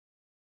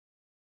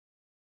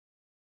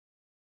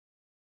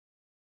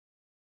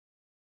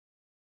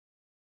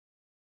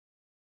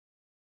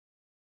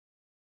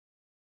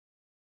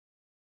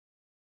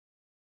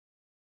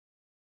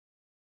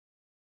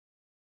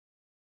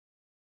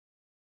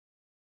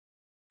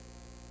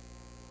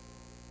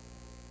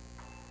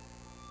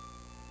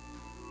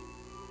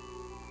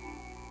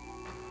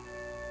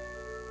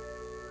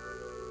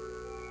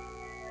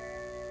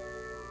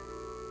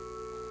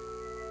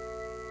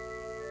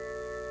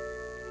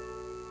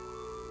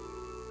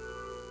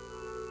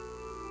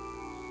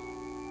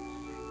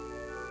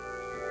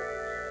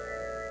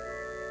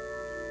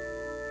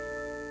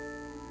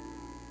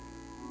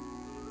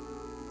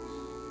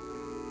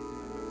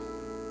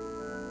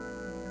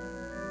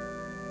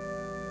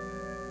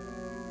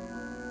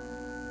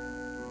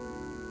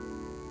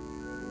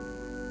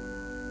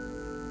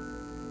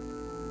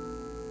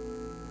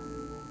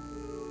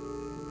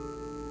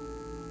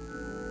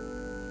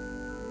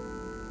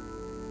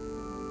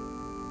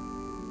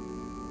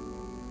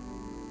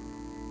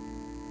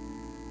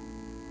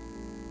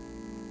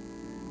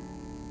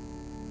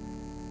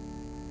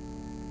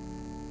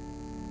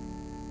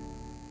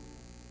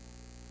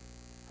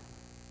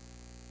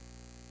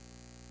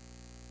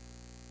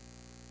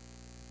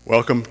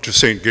Welcome to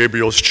St.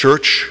 Gabriel's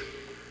Church.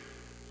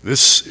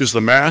 This is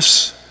the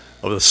Mass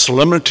of the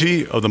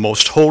Solemnity of the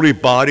Most Holy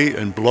Body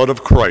and Blood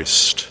of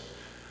Christ.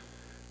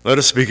 Let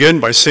us begin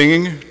by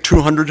singing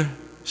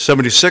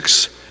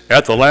 276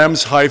 at the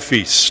Lamb's High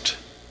Feast.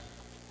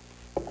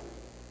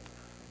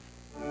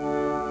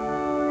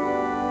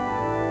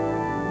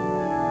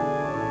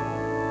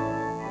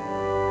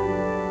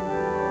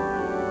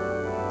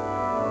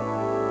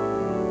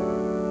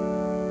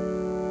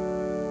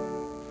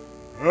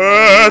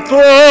 At the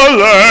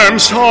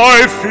Lamb's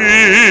high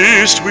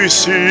feast we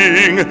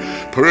sing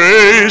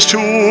praise to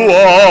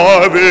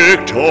our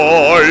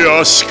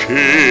victorious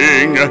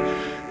King.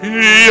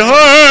 He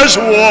has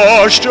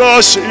washed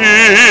us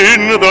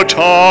in the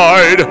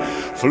tide,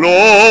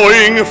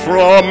 flowing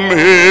from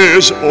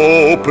his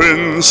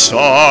open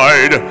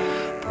side.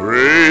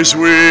 Praise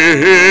we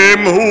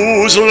him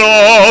whose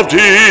love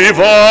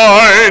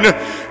divine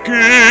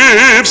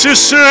gives his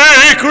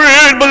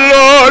sacred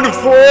blood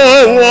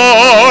for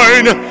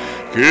wine,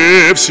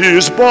 gives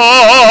his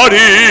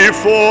body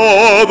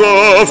for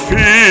the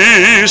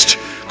feast,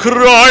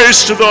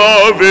 Christ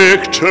the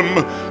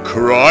victim,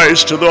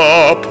 Christ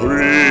the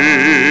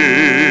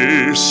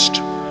priest.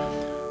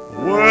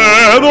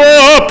 Where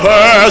the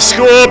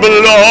paschal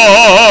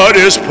blood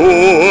is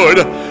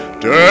poured,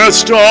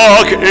 death's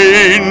dark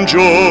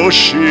angel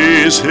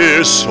sheathes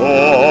his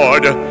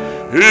sword.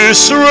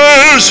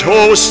 Israel's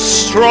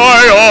hosts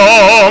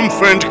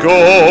triumphant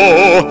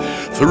go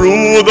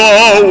through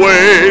the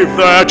wave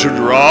that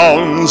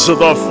drowns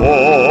the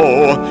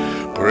foe.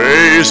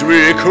 Praise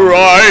we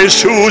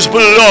Christ whose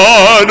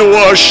blood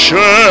was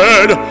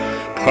shed,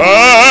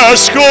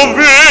 paschal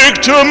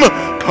victim,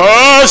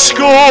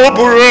 paschal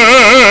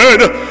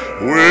bread,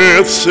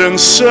 with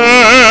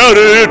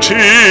sincerity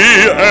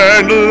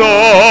and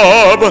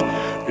love,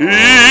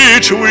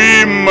 each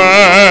we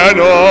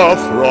manna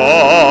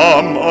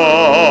from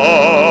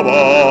above.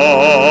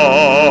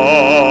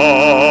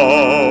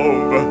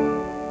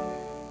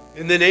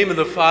 In the name of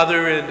the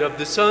Father, and of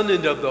the Son,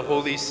 and of the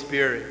Holy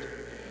Spirit,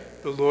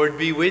 the Lord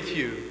be with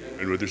you.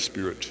 And with your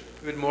spirit.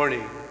 Good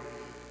morning.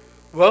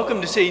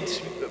 Welcome to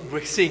St.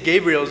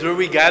 Gabriel's, where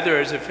we gather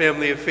as a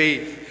family of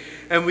faith,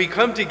 and we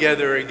come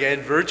together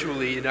again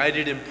virtually,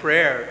 united in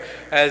prayer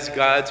as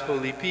God's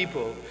holy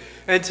people.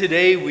 And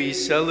today we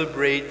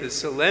celebrate the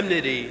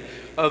solemnity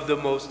of the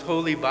most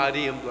holy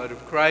body and blood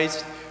of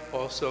Christ,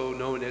 also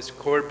known as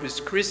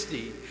Corpus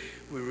Christi.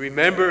 We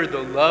remember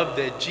the love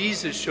that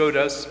Jesus showed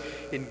us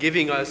in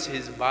giving us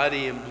his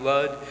body and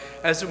blood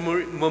as a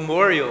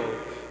memorial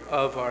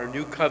of our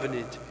new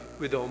covenant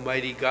with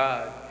Almighty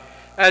God.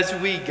 As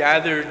we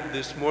gathered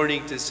this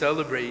morning to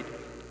celebrate,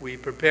 we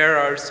prepare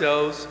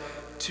ourselves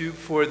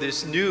for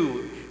this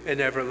new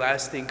and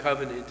everlasting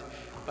covenant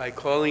by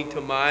calling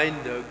to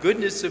mind the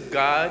goodness of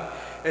God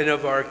and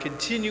of our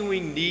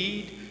continuing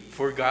need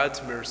for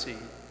God's mercy.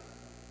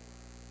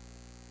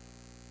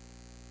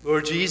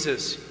 Lord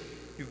Jesus,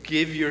 you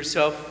give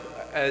yourself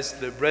as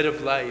the bread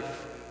of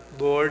life.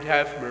 Lord,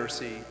 have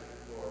mercy.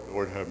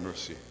 Lord, have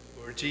mercy.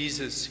 Lord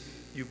Jesus,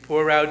 you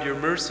pour out your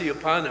mercy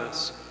upon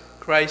us.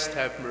 Christ,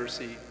 have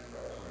mercy.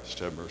 Christ,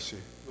 have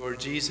mercy. Lord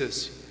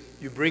Jesus,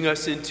 you bring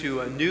us into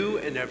a new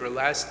and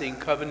everlasting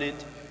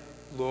covenant.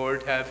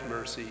 Lord, have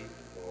mercy.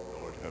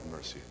 Lord, have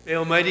mercy. May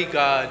Almighty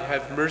God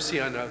have mercy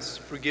on us,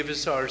 forgive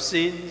us our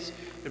sins,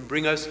 and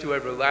bring us to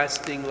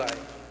everlasting life.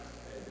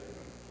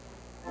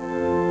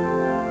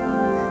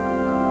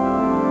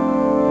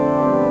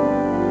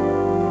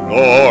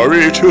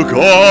 Glory to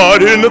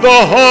God in the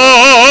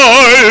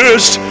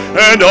highest,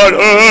 and on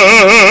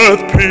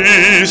earth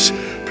peace,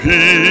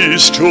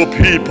 peace to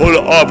people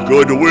of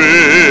good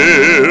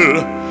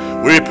will.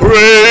 We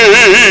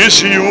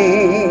praise you,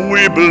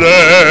 we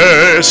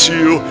bless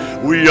you,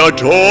 we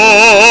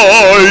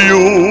adore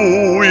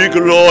you, we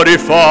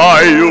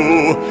glorify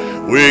you,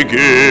 we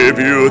give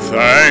you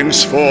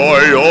thanks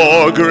for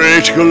your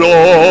great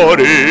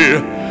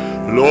glory.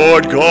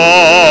 Lord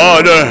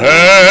God,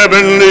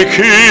 heavenly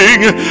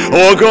King,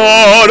 O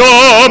God,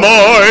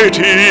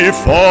 Almighty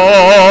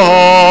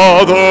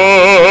Father,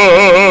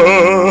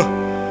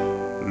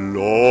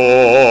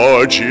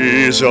 Lord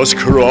Jesus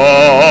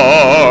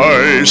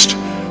Christ,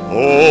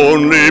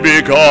 only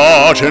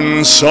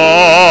begotten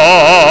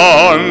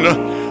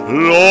Son,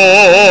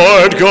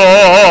 Lord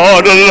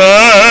God,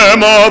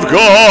 Lamb of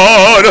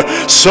God,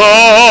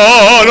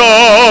 Son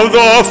of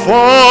the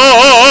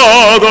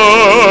Father,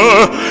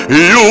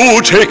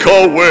 you take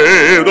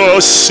away the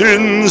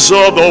sins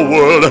of the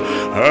world.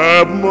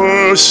 Have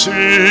mercy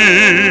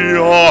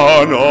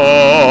on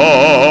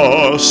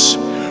us.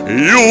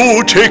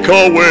 You take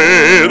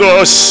away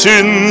the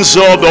sins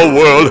of the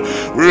world.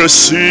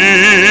 Receive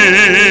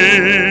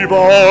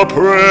our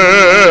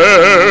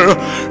prayer.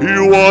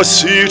 You are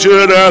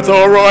seated at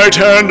the right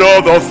hand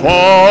of the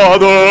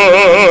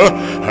Father.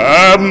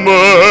 Have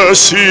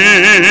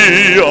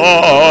mercy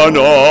on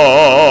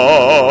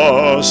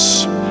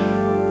us.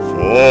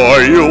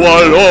 For you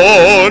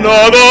alone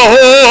are the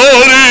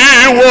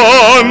Holy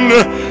One.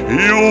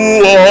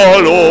 You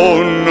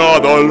alone are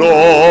the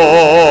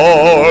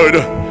Lord.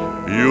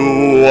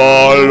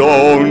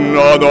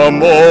 God the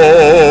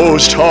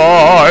Most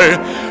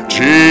High,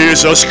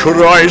 Jesus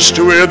Christ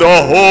with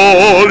the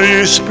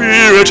Holy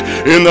Spirit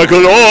in the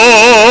glory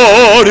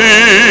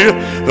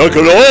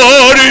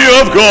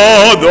of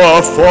God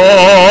the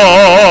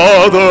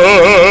Father.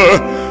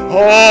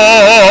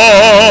 Amen.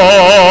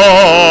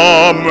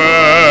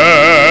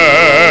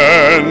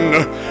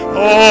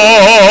 Amen.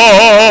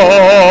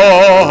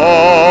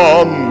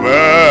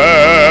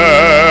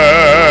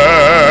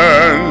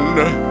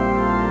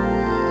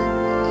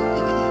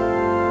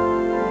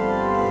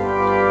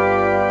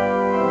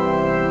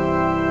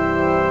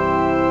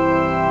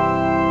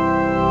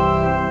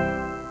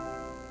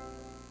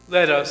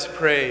 Let us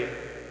pray.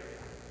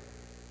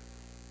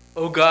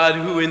 O God,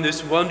 who in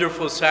this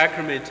wonderful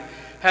sacrament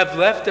have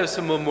left us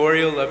a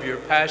memorial of your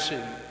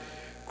passion,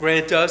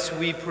 grant us,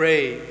 we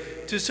pray,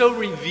 to so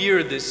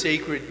revere the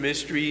sacred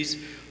mysteries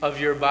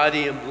of your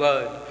body and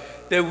blood,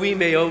 that we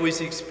may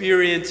always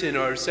experience in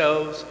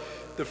ourselves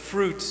the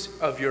fruits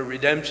of your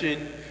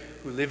redemption,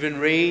 who live and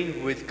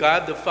reign with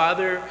God the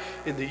Father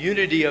in the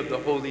unity of the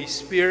Holy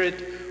Spirit,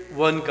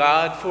 one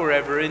God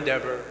forever and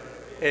ever.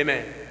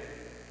 Amen.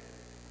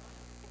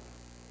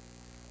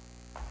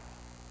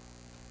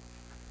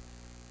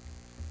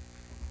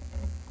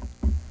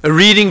 A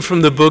reading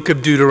from the book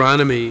of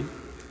Deuteronomy.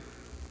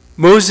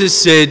 Moses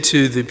said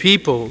to the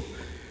people,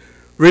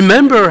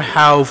 "Remember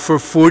how for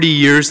 40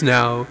 years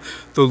now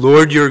the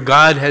Lord your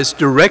God has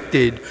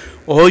directed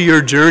all your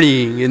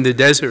journeying in the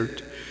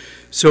desert,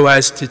 so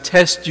as to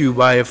test you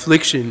by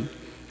affliction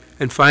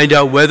and find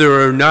out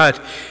whether or not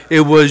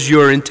it was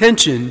your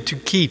intention to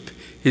keep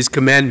his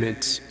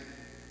commandments.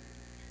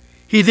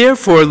 He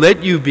therefore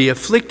let you be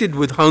afflicted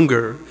with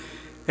hunger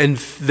and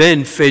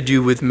then fed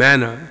you with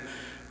manna,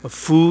 a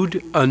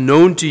food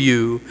unknown to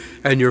you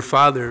and your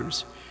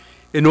fathers,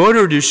 in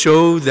order to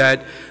show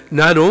that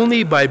not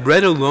only by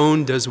bread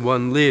alone does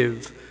one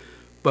live,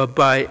 but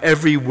by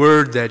every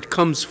word that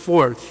comes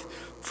forth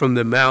from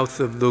the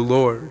mouth of the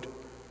Lord.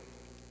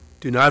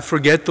 Do not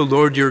forget the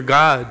Lord your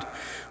God,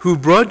 who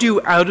brought you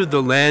out of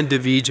the land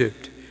of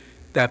Egypt,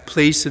 that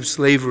place of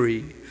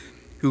slavery,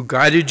 who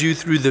guided you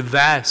through the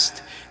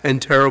vast and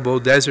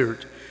terrible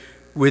desert,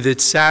 with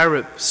its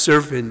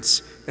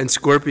serpents and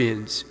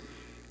scorpions,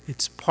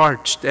 its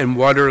parched and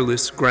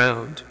waterless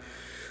ground,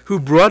 who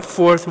brought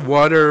forth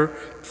water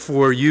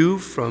for you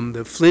from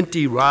the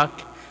flinty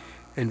rock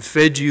and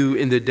fed you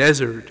in the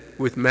desert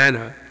with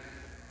manna,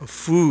 a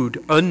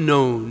food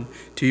unknown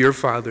to your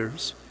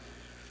fathers."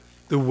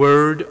 The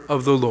word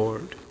of the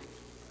Lord.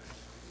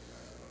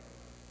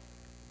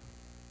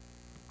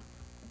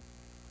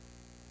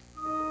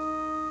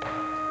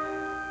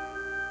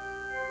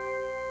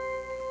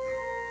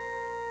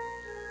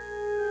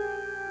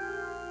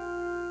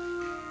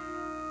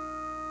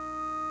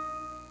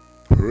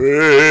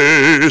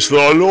 Praise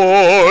the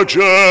Lord,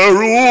 Jerusalem.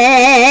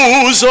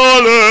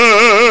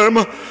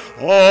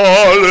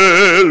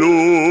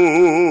 Alleluia.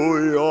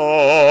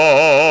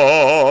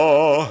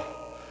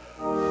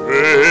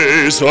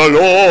 Praise the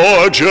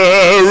Lord, Jerusalem.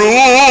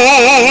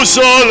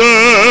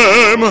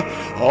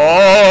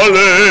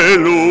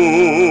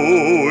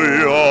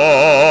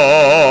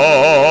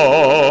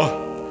 Alleluia.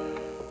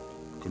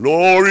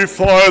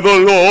 Glorify the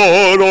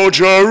Lord, O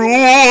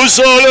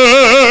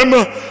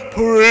Jerusalem.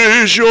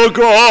 Praise your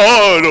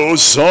God, O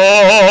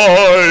Zion,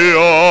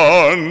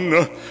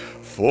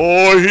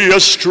 for he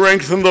has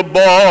strengthened the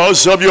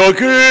bars of your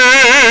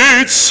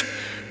gates.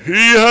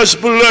 He has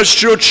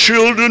blessed your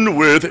children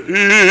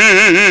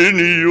within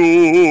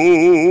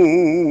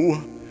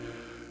you.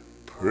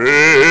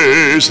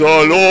 Praise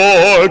the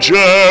Lord,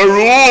 Jerusalem.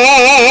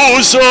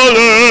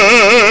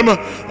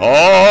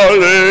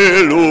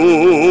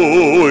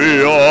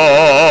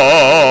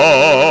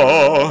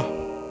 Alleluia.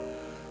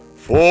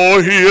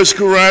 For he has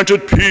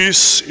granted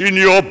peace in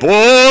your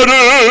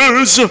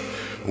borders.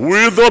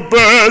 With the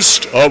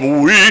best of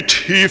wheat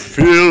he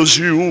fills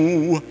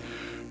you.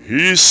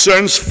 He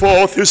sends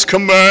forth his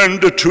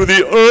command to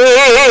the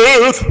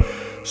earth.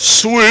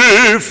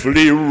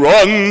 Swiftly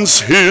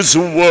runs his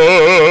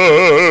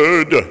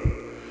word.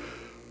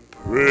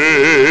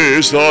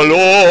 Praise the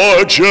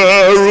Lord, Jerusalem.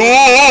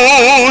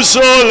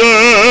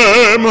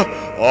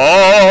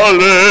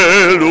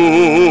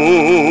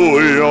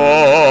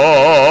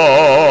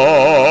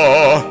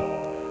 Alleluia.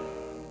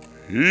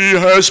 He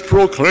has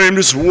proclaimed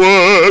his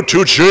word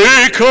to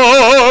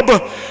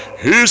Jacob,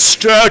 his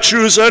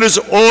statutes and his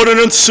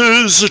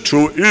ordinances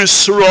to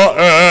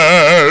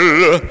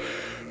Israel.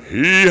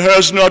 He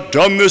has not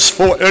done this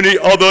for any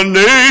other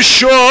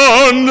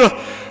nation.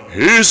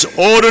 His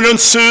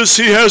ordinances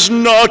he has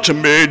not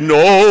made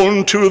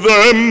known to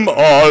them.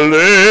 Alleluia.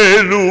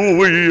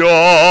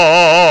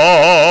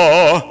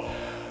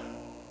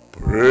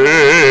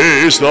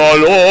 Praise the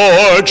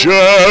Lord, Jerusalem.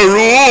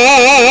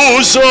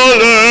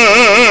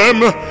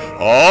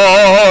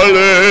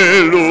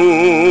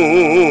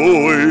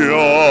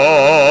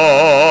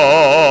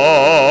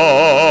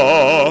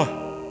 Alleluia.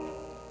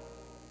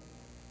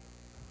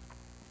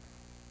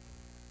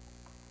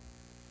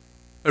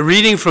 A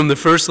reading from the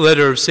first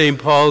letter of St.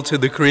 Paul to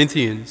the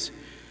Corinthians.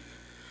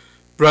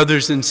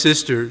 Brothers and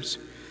sisters,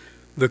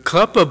 the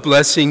cup of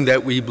blessing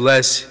that we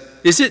bless,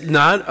 is it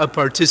not a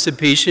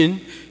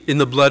participation in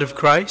the blood of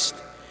Christ?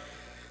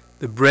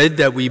 The bread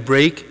that we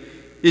break,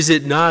 is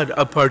it not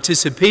a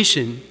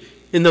participation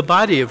in the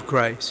body of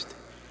Christ?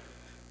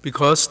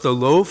 Because the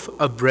loaf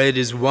of bread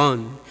is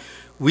one,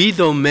 we,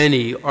 though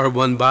many, are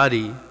one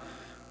body,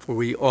 for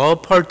we all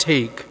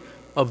partake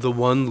of the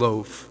one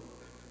loaf.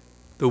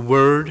 The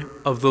word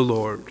of the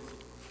Lord.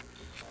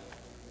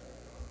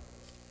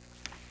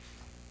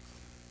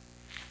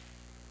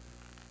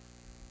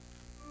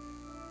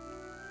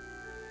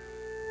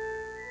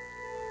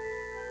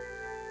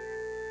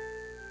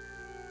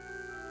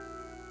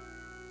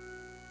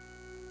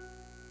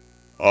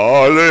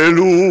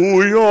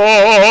 Alleluia,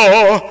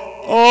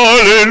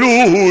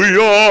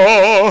 alleluia,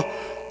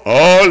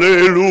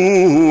 alleluia.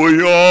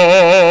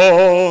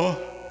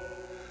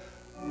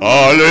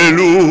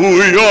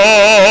 Alleluia,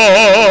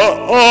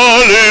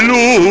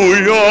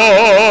 alleluia,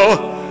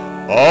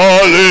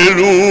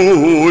 alleluia.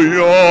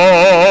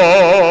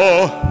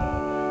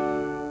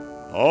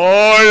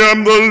 I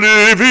am the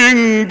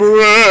living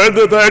bread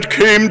that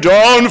came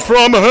down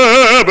from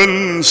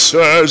heaven,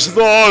 says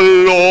the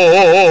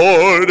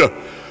Lord.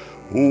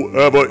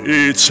 Whoever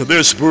eats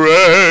this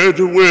bread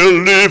will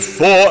live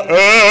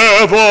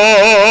forever.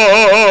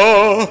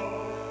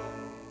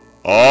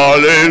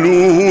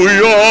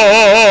 Alleluia,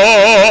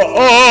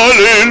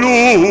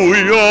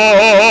 alleluia,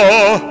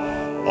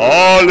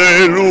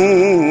 alleluia.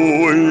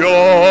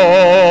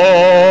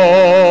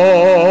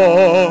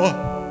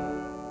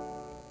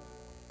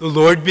 The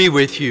Lord be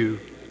with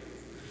you.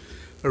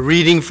 A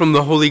reading from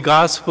the Holy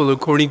Gospel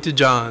according to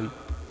John.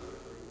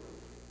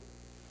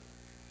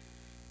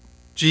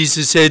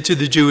 Jesus said to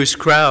the Jewish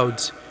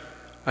crowds,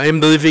 I am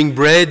the living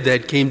bread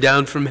that came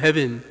down from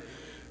heaven.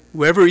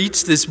 Whoever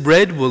eats this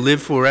bread will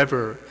live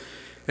forever,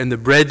 and the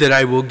bread that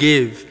I will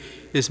give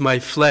is my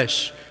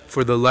flesh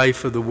for the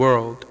life of the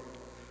world.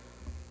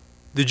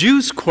 The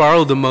Jews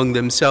quarreled among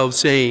themselves,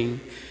 saying,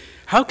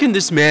 How can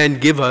this man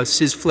give us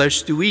his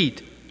flesh to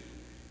eat?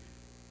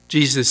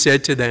 Jesus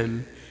said to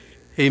them,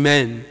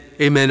 Amen,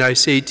 amen, I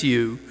say to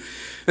you,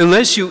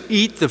 unless you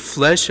eat the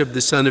flesh of the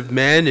Son of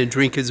Man and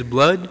drink his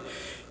blood,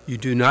 you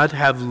do not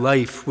have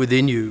life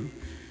within you.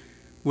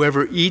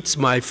 Whoever eats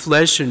my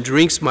flesh and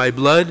drinks my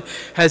blood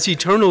has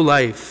eternal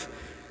life,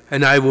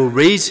 and I will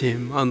raise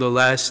him on the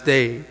last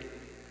day.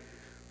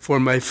 For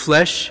my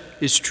flesh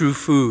is true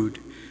food,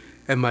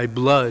 and my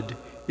blood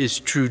is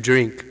true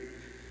drink.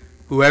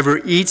 Whoever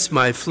eats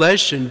my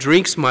flesh and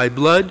drinks my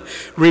blood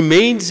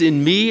remains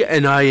in me,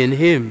 and I in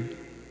him.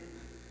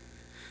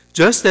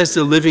 Just as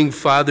the living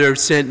Father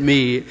sent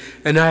me,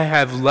 and I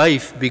have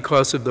life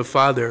because of the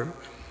Father,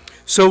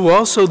 so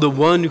also the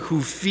one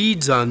who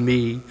feeds on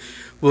me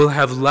will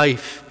have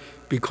life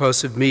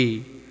because of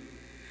me.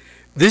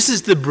 This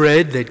is the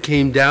bread that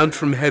came down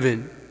from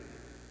heaven.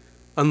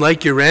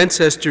 Unlike your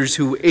ancestors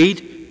who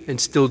ate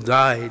and still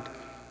died,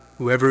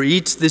 whoever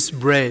eats this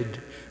bread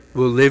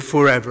will live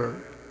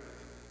forever.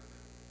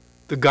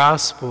 The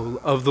Gospel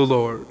of the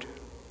Lord.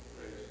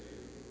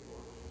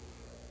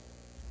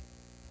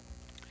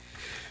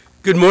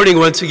 Good morning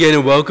once again,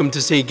 and welcome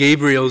to St.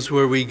 Gabriel's,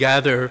 where we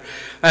gather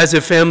as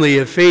a family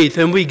of faith.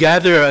 And we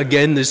gather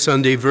again this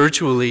Sunday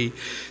virtually,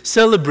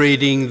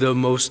 celebrating the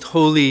most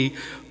holy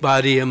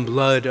body and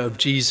blood of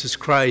Jesus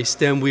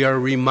Christ. And we are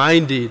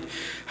reminded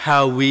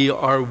how we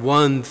are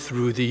one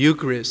through the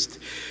Eucharist.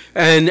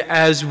 And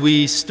as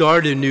we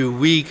start a new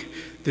week,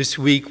 this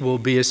week will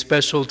be a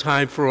special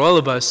time for all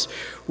of us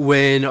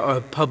when our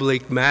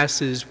public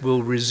masses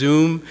will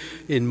resume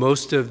in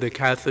most of the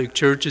Catholic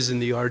churches in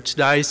the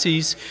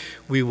Archdiocese.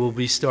 We will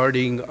be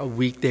starting a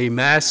weekday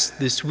Mass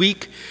this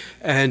week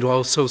and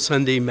also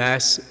Sunday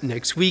Mass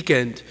next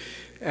weekend.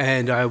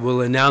 And I will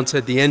announce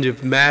at the end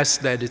of Mass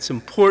that it's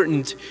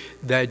important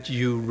that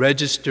you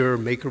register,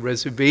 make a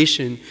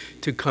reservation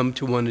to come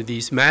to one of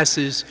these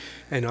Masses,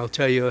 and I'll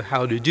tell you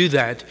how to do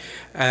that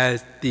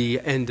at the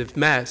end of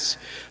Mass.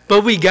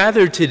 But we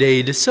gather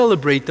today to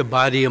celebrate the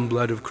body and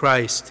blood of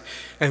Christ,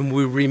 and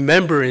we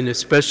remember in a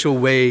special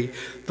way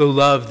the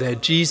love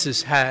that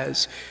Jesus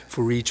has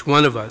for each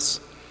one of us.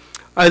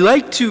 I'd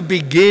like to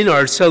begin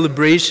our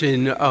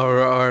celebration,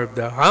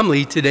 the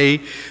homily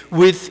today,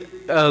 with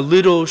a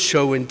little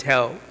show and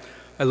tell.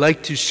 I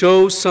like to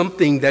show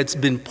something that's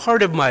been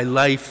part of my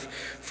life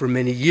for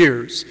many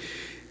years.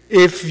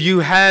 If you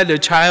had a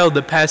child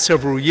the past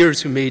several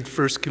years who made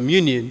First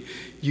Communion,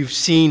 you've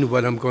seen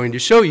what I'm going to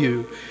show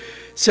you.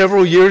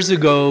 Several years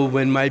ago,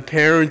 when my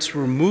parents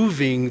were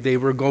moving, they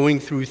were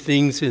going through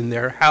things in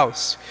their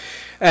house.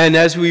 And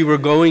as we were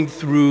going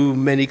through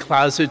many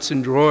closets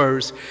and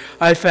drawers,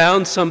 I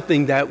found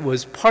something that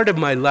was part of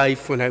my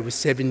life when I was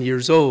 7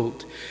 years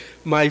old.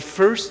 My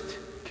first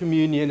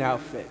communion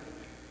outfit.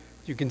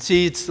 You can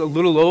see it's a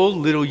little old,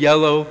 little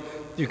yellow.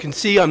 You can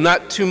see I'm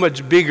not too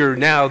much bigger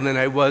now than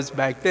I was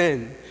back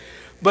then.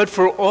 But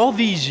for all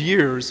these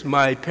years,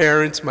 my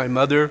parents, my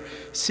mother,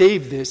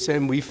 saved this,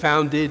 and we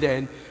found it,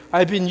 and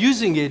I've been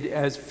using it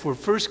as for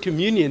First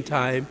Communion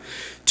time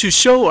to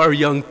show our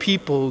young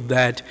people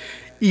that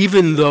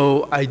even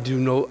though I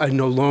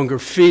no longer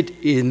fit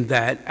in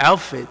that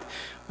outfit,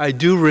 I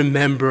do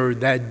remember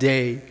that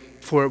day,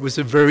 for it was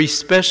a very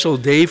special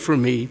day for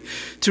me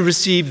to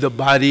receive the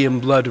body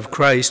and blood of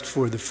Christ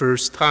for the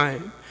first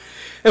time.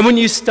 And when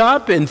you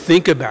stop and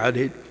think about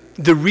it,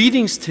 the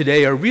readings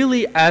today are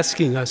really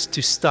asking us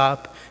to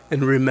stop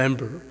and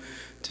remember.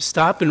 To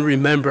stop and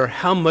remember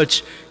how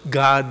much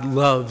God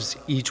loves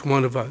each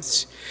one of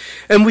us.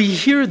 And we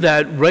hear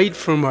that right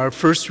from our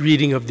first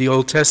reading of the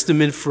Old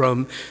Testament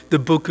from the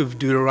book of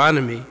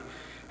Deuteronomy.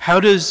 How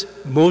does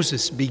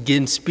Moses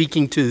begin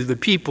speaking to the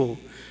people?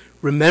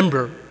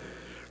 Remember.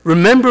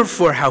 Remember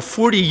for how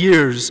 40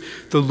 years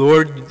the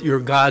Lord your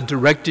God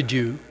directed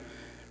you.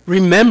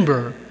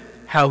 Remember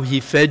how he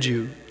fed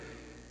you.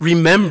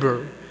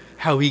 Remember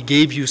how he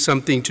gave you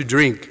something to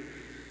drink.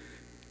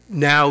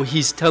 Now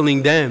he's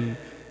telling them,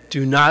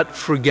 do not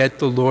forget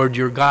the Lord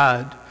your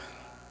God.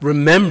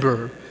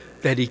 Remember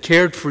that he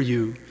cared for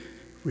you.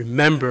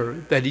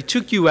 Remember that he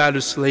took you out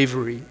of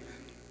slavery.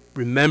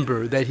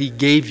 Remember that he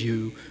gave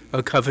you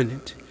a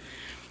covenant.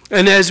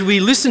 And as we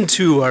listen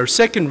to our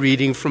second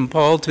reading from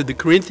Paul to the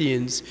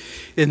Corinthians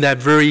in that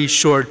very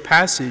short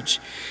passage,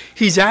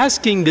 he's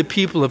asking the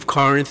people of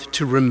Corinth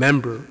to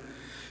remember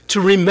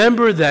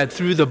that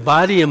through the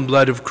body and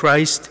blood of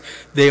Christ,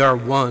 they are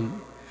one.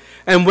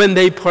 And when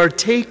they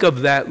partake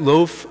of that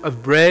loaf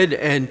of bread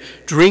and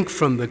drink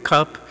from the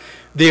cup,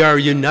 they are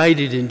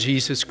united in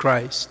Jesus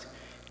Christ.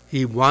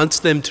 He wants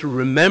them to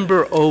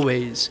remember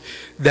always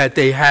that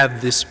they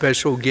have this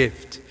special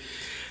gift.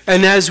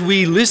 And as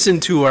we listen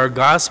to our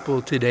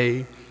gospel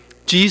today,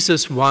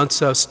 Jesus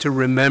wants us to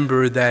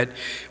remember that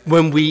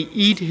when we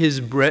eat his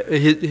body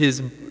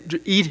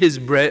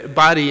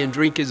and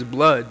drink his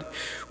blood,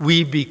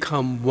 we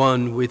become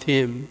one with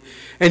him.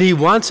 And he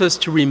wants us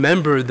to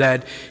remember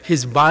that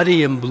his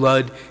body and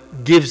blood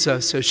gives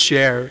us a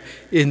share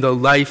in the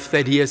life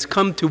that he has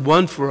come to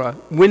win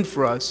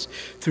for us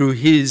through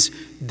his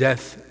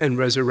death and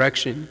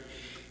resurrection.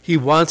 He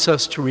wants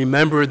us to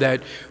remember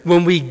that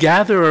when we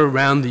gather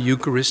around the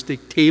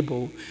Eucharistic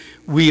table,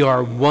 we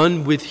are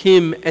one with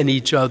him and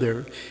each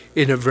other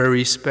in a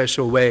very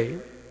special way.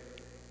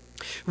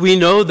 We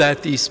know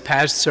that these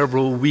past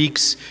several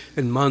weeks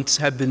and months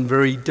have been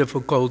very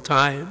difficult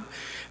time,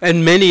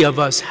 and many of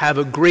us have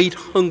a great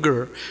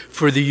hunger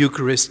for the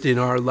Eucharist in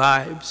our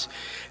lives.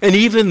 And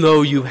even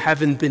though you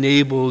haven't been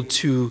able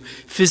to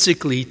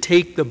physically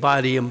take the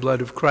body and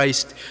blood of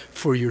Christ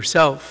for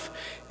yourself,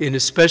 in a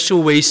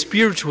special way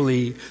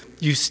spiritually,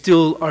 you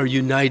still are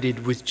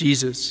united with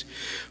Jesus.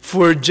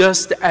 For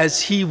just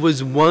as he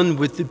was one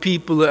with the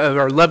people,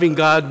 our loving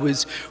God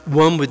was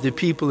one with the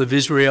people of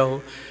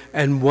Israel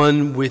and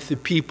one with the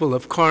people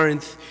of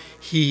Corinth,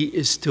 he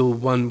is still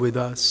one with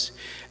us.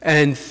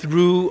 And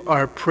through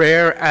our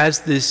prayer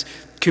as this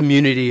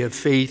community of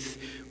faith,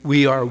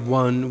 we are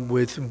one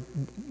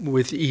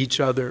with each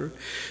other.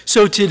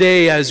 So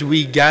today, as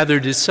we gather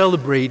to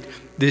celebrate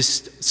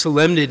this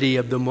solemnity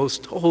of the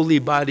most holy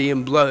body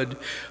and blood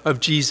of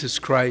Jesus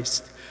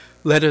Christ,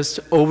 let us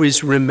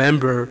always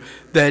remember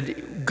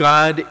that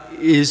God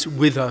is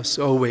with us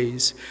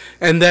always,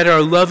 and that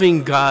our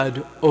loving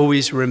God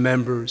always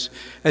remembers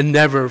and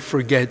never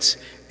forgets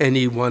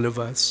any one of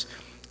us.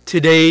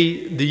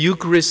 Today, the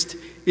Eucharist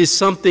is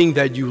something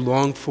that you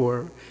long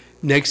for.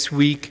 Next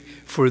week,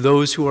 for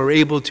those who are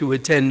able to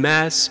attend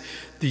Mass,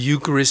 the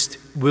Eucharist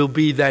will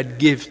be that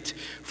gift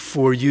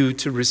for you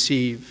to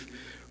receive.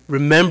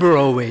 Remember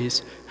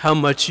always how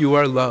much you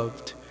are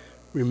loved.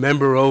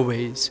 Remember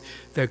always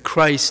that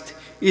Christ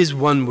is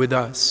one with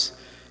us.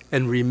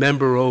 And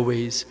remember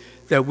always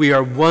that we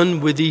are one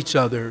with each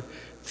other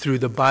through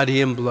the body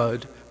and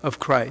blood of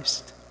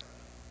Christ.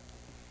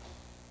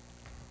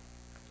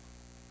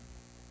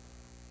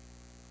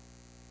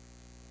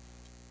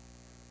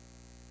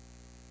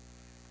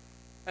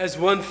 As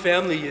one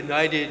family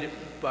united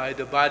by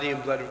the body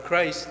and blood of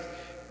Christ,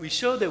 we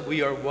show that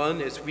we are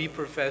one as we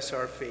profess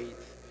our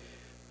faith.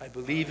 I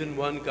believe in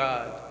one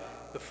God,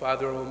 the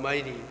Father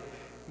Almighty,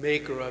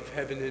 maker of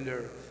heaven and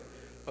earth,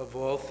 of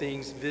all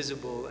things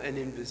visible and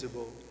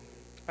invisible.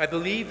 I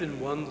believe in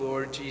one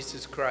Lord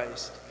Jesus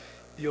Christ,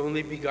 the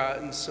only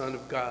begotten Son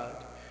of God,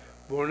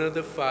 born of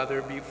the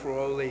Father before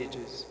all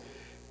ages,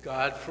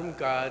 God from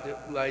God,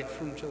 light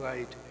from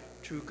light,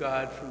 true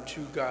God from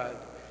true God,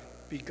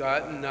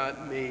 begotten,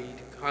 not made,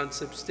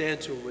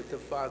 consubstantial with the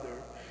Father.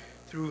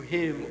 Through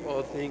him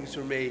all things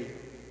were made.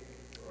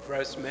 For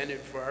us men and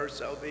for our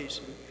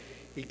salvation,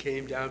 he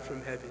came down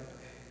from heaven,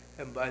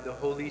 and by the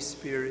Holy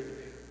Spirit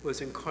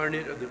was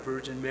incarnate of the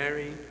Virgin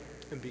Mary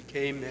and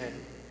became man.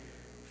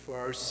 For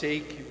our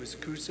sake he was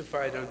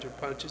crucified under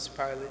Pontius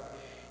Pilate.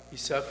 He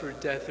suffered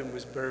death and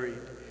was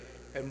buried,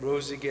 and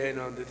rose again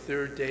on the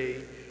third day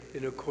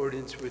in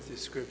accordance with the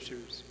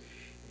Scriptures.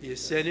 He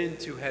ascended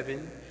to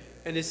heaven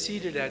and is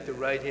seated at the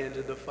right hand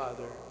of the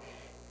Father.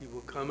 He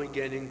will come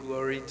again in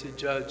glory to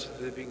judge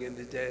the living and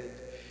the dead,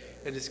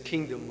 and his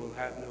kingdom will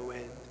have no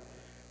end.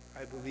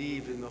 I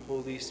believe in the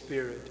Holy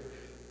Spirit,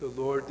 the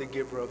Lord, the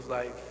giver of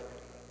life,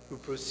 who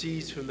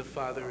proceeds from the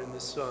Father and the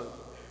Son,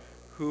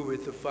 who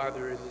with the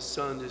Father and the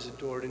Son is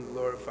adored and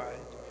glorified,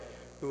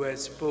 who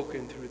has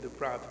spoken through the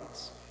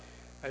prophets.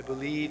 I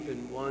believe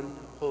in one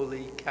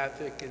holy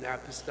Catholic and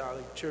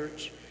Apostolic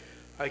Church.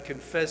 I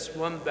confess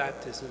one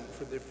baptism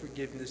for the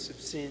forgiveness of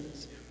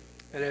sins,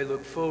 and I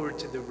look forward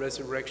to the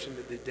resurrection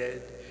of the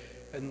dead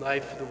and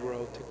life of the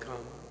world to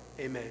come.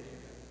 Amen.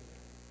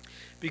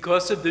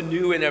 Because of the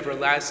new and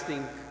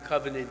everlasting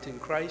covenant in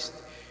Christ,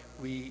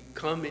 we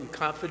come in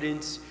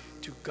confidence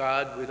to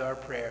God with our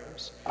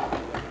prayers.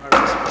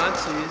 Our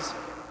response is,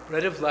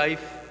 Bread of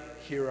Life,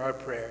 hear our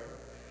prayer.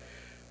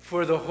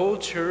 For the whole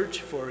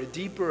church, for a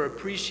deeper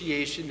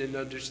appreciation and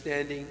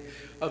understanding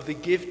of the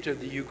gift of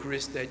the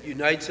Eucharist that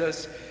unites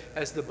us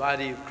as the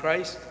body of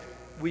Christ,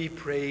 we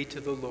pray to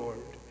the Lord.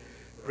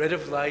 Bread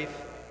of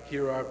Life,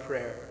 hear our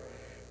prayer.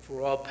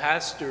 For all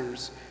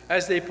pastors,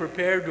 as they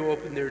prepare to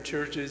open their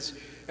churches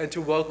and to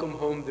welcome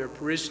home their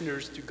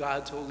parishioners to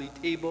God's holy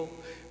table,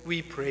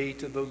 we pray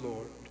to the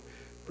Lord.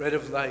 Bread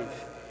of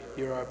Life,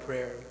 hear our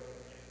prayer.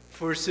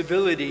 For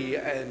civility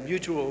and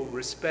mutual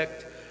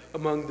respect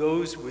among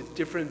those with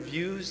different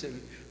views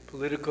and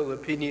political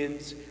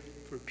opinions,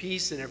 for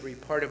peace in every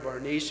part of our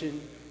nation,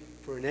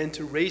 for an end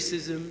to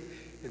racism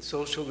and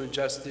social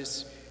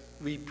injustice,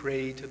 we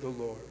pray to the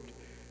Lord.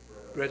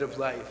 Bread of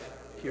Life,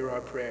 hear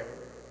our prayer.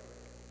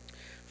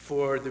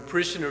 For the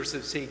parishioners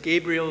of St.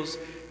 Gabriel's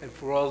and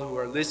for all who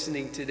are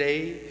listening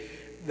today,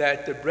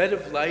 that the bread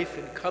of life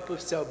and cup of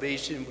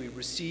salvation we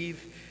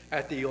receive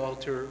at the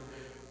altar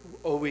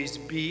always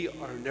be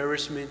our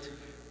nourishment,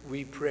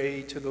 we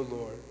pray to the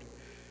Lord.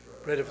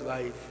 Bread of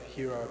Life,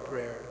 hear our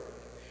prayer.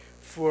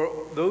 For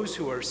those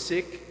who are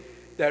sick,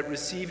 that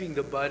receiving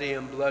the body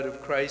and blood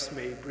of Christ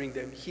may bring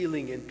them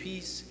healing and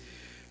peace,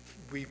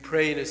 we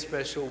pray in a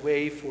special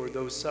way for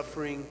those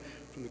suffering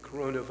from the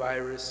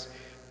coronavirus.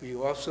 We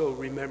also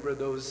remember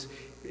those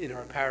in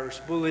our parish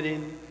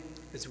bulletin,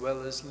 as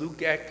well as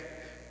Luke Eck,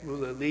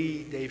 Rula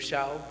Lee, Dave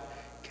Schaub,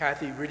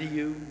 Kathy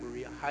Ridiu,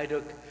 Maria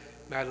Heiduck,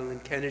 Madeline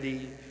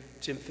Kennedy,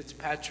 Jim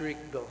Fitzpatrick,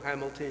 Bill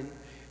Hamilton,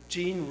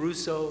 Jean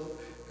Russo,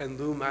 and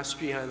Lou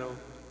Mastriano.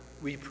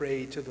 We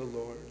pray to the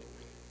Lord.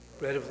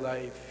 Bread of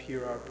Life,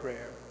 hear our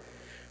prayer.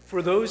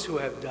 For those who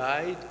have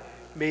died,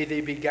 may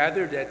they be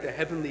gathered at the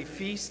heavenly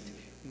feast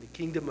in the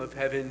kingdom of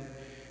heaven.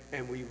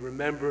 And we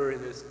remember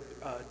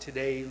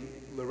today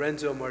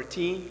Lorenzo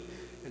Martin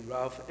and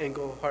Ralph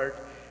Engelhardt,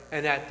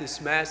 and at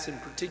this Mass in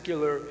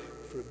particular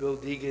for Bill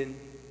Deegan,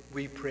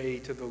 we pray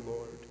to the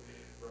Lord.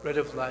 Bread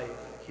of Life,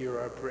 hear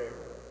our prayer.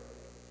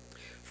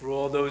 For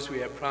all those we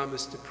have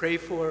promised to pray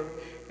for,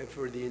 and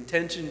for the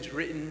intentions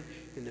written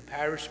in the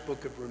Parish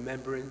Book of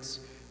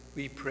Remembrance,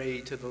 we pray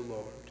to the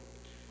Lord.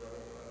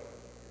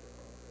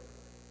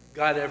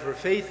 God ever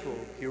faithful,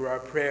 hear our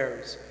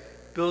prayers.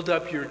 Build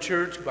up your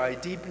church by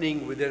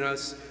deepening within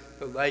us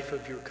the life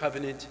of your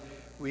covenant.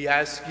 We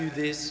ask you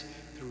this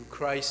through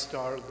Christ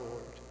our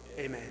Lord.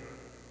 Amen.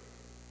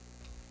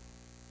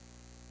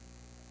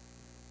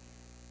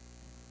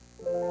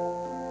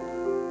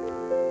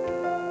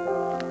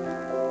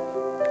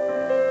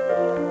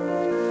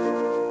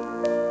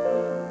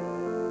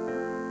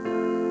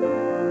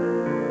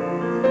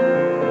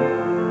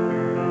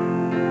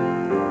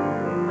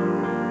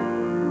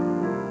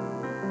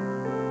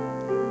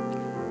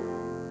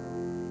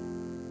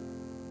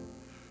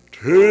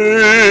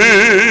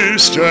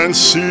 Taste and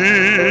see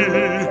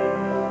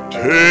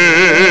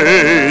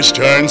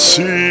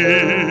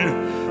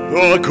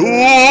the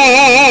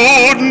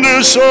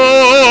goodness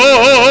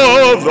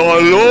of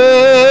the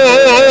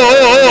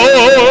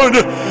Lord.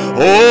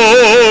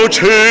 Oh,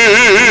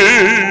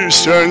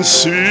 taste and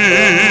see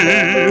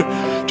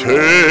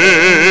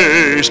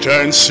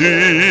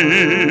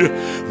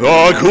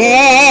the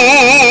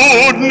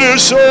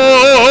goodness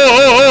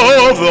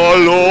of the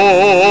Lord.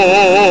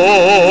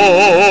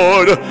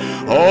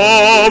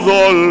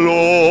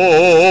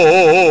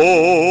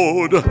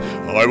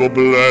 I will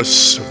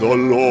bless the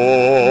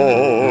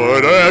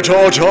Lord at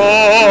all times.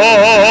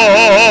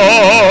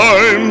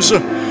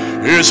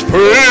 His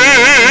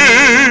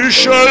praise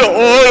shall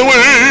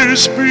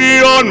always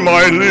be on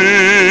my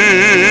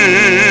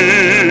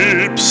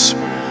lips.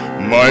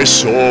 My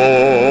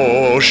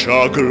soul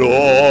shall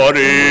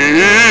glory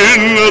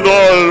in the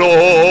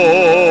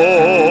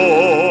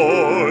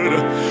Lord,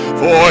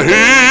 for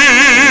he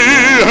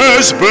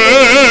has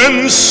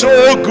been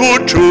so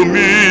good to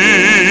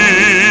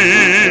me.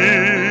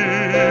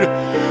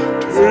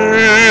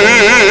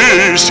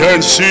 Taste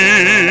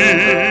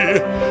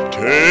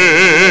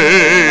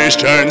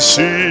and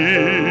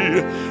see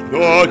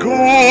the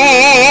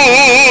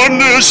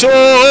goodness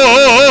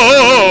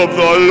of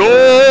the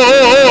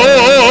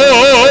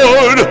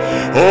Lord.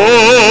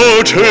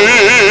 Oh,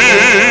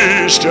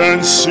 taste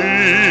and see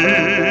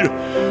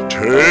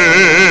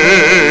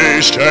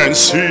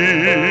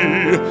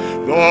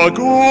the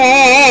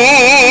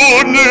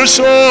goodness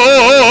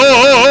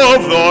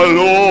of the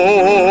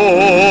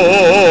Lord.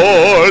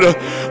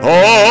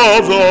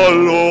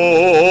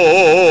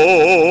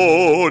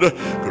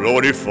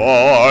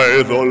 Glorify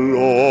the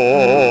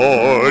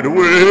Lord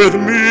with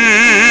me.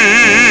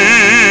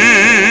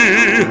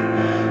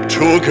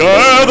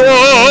 together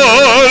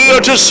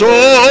let us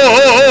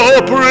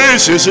all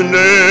praise his name.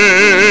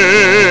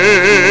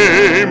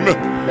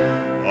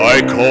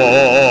 I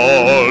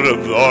called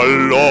the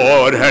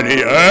Lord and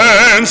he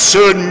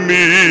answered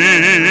me.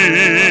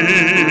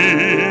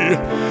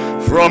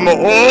 From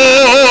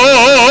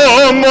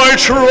all my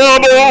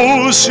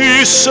troubles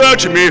he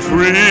set me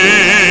free.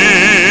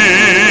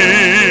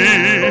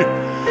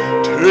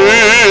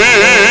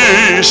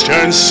 Taste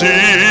and see,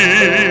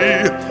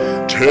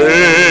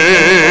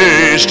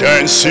 taste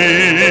and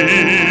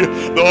see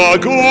the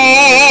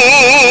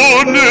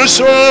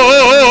goodness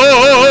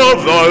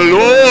of the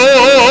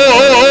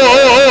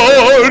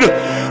Lord.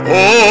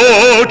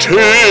 Oh,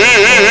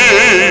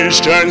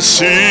 taste and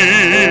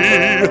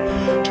see,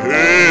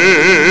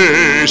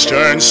 taste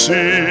and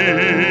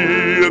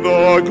see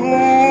the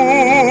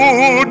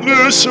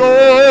goodness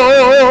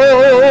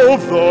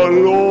of the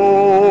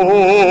Lord,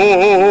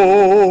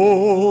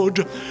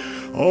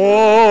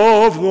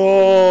 of the Lord.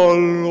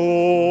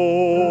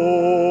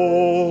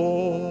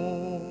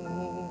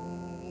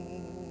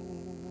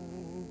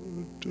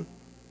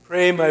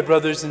 Pray, my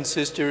brothers and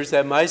sisters,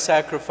 that my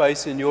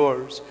sacrifice and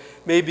yours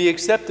may be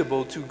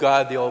acceptable to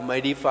God the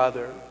Almighty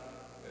Father.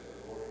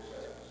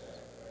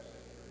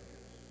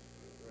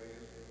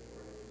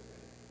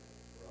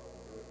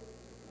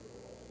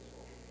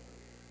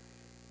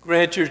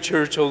 Grant your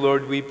church, O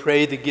Lord, we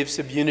pray, the gifts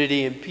of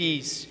unity and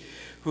peace,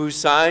 whose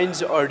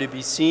signs are to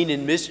be seen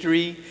in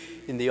mystery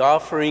in the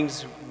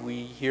offerings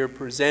we here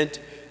present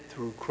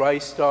through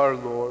Christ our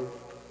Lord.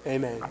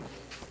 Amen.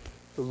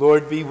 The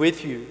Lord be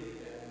with you.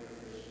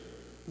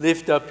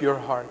 Lift up your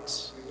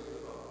hearts.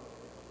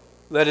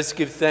 Let us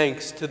give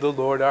thanks to the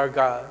Lord our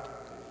God.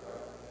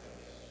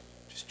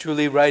 It is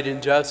truly right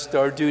and just,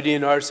 our duty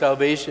and our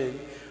salvation,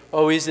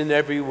 always and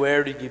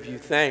everywhere to give you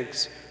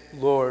thanks,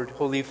 Lord,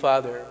 Holy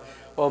Father,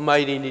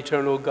 Almighty and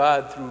eternal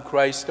God, through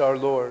Christ our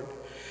Lord.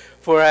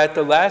 For at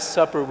the Last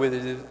Supper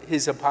with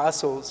his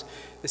apostles,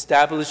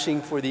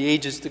 establishing for the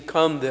ages to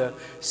come the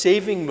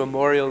saving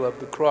memorial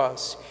of the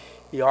cross,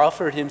 he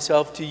offered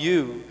himself to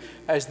you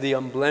as the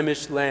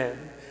unblemished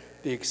Lamb,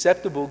 the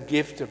acceptable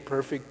gift of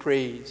perfect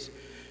praise.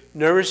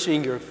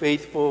 Nourishing your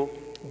faithful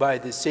by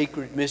the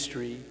sacred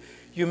mystery,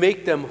 you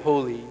make them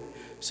holy,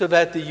 so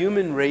that the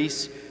human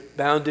race,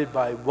 bounded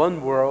by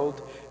one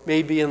world,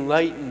 may be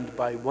enlightened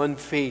by one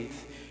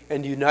faith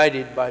and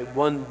united by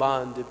one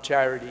bond of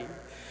charity.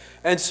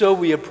 And so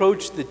we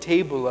approach the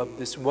table of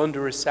this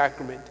wondrous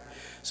sacrament,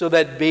 so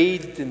that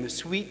bathed in the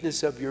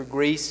sweetness of your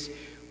grace,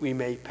 we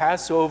may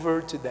pass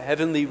over to the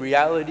heavenly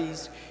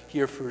realities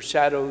here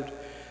foreshadowed.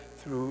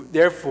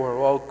 Therefore,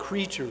 all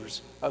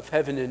creatures of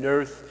heaven and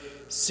earth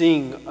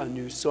sing a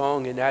new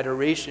song in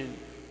adoration,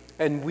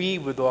 and we,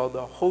 with all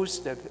the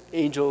host of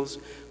angels,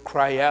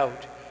 cry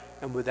out,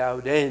 and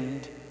without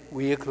end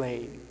we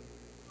acclaim.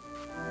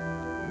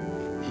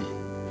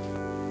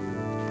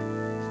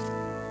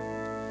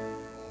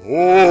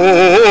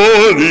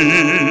 Holy,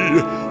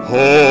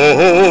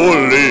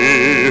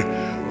 holy,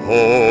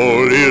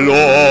 holy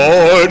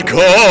Lord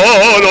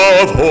God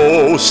of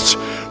hosts,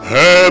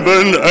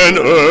 heaven and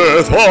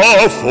earth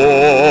are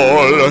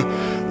full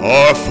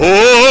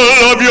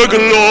of your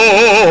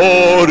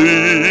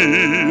glory.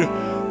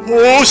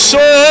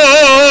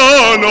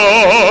 Hosanna,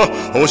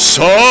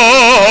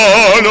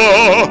 Hosanna,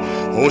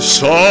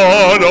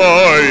 Hosanna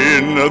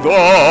in the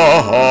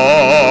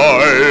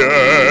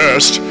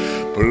highest.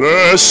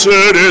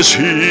 Blessed is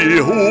he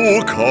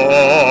who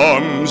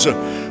comes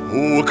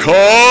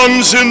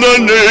in the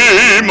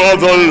name of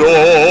the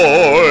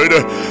Lord.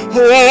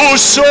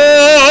 Hosanna,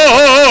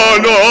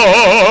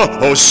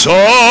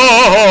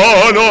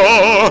 Hosanna,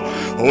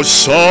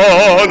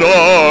 Hosanna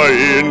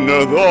in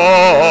the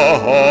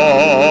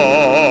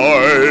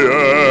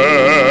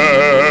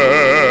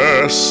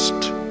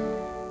highest.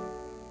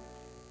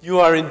 You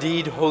are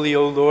indeed holy,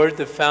 O Lord,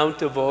 the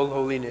fount of all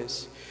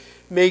holiness.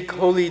 Make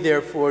holy,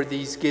 therefore,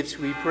 these gifts,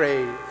 we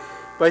pray,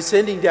 by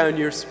sending down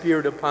your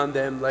Spirit upon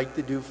them like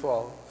the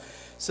dewfall,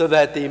 so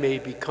that they may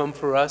become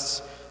for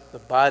us the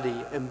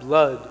body and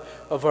blood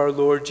of our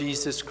Lord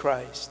Jesus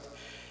Christ.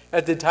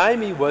 At the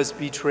time he was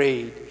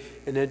betrayed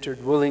and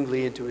entered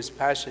willingly into his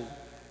passion,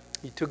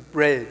 he took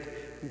bread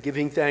and,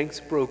 giving thanks,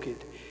 broke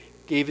it,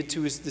 gave it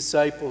to his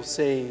disciples,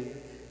 saying,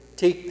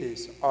 "Take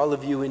this, all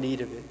of you, and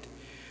eat of it,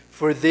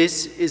 for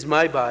this is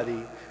my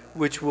body,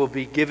 which will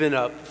be given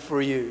up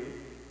for you."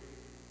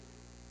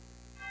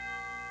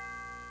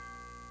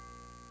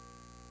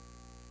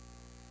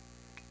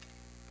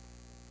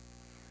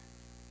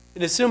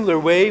 In a similar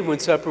way, when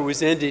supper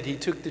was ended, he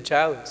took the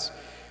chalice,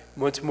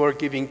 once more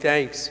giving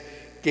thanks,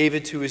 gave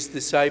it to his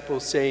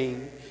disciples,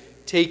 saying,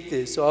 "Take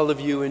this, all of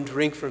you, and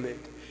drink from it,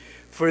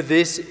 for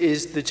this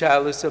is the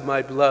chalice of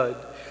my blood,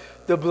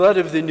 the blood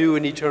of the new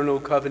and eternal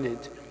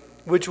covenant,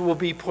 which will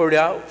be poured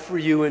out for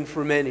you and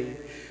for many,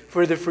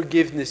 for the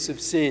forgiveness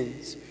of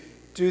sins.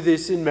 Do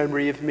this in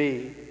memory of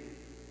me."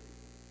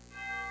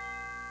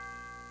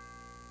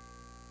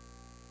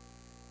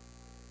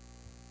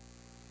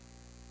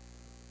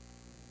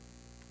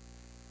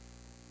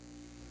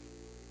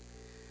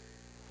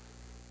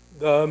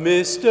 The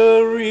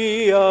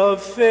mystery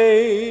of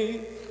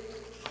faith.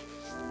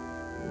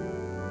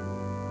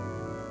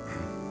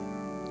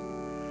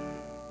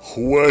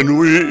 When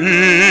we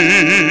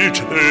eat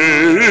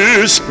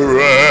this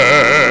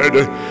bread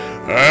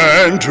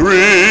and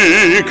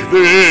drink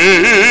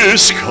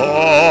this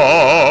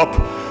cup,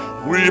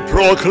 we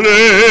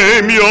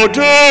proclaim your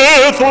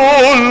death,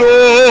 O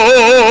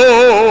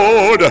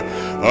Lord,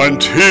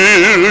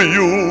 until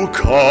you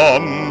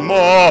come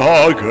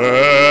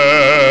again.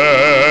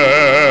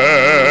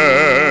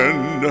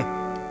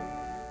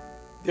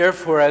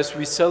 Therefore, as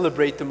we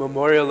celebrate the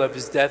memorial of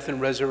his death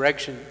and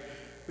resurrection,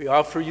 we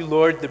offer you,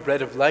 Lord, the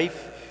bread of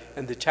life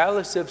and the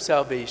chalice of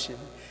salvation,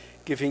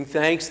 giving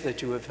thanks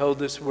that you have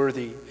held us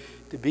worthy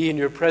to be in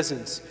your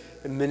presence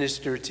and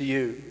minister to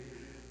you.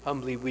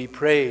 Humbly we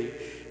pray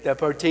that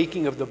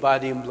partaking of the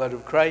body and blood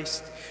of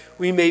Christ,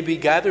 we may be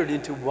gathered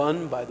into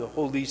one by the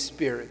Holy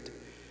Spirit.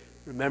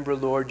 Remember,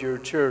 Lord, your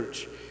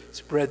church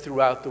spread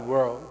throughout the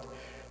world,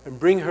 and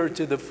bring her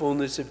to the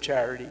fullness of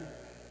charity,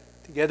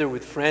 together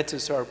with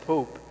Francis, our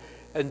Pope,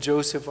 and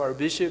Joseph, our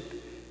Bishop,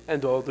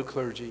 and all the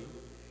clergy.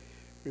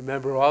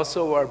 Remember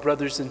also our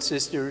brothers and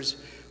sisters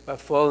who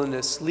have fallen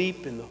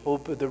asleep in the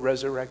hope of the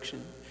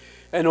resurrection,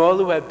 and all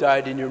who have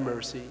died in your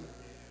mercy.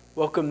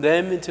 Welcome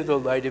them into the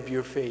light of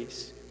your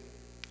face.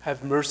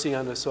 Have mercy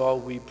on us all,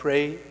 we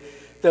pray,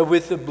 that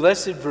with the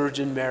Blessed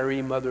Virgin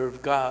Mary, Mother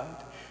of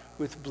God,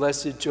 with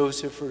blessed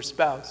Joseph, her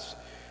spouse,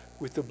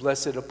 with the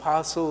blessed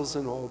apostles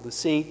and all the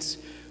saints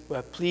who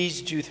have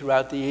pleased you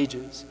throughout the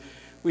ages,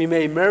 we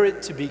may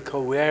merit to be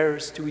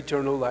co-heirs to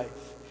eternal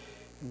life,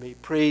 and may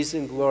praise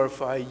and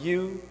glorify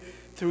you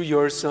through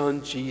your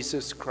Son,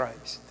 Jesus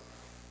Christ.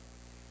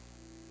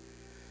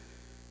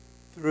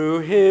 Through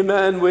him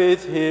and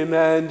with him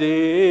and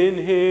in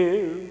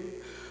him,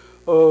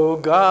 O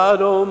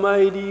God,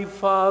 Almighty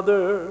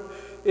Father,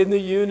 in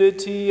the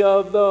unity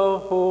of the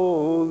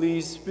Holy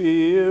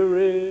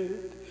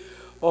Spirit,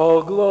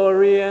 all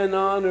glory and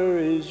honor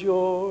is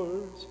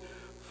yours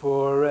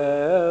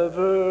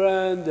forever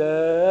and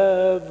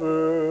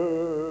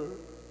ever.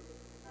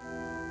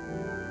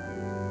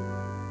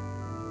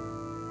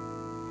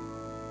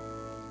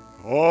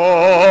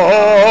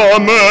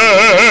 Amen,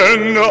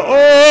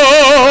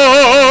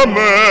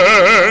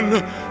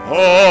 amen,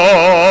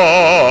 amen.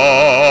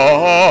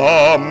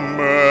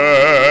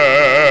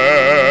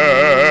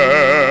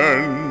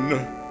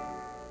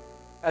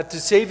 At the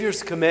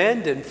Savior's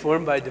command and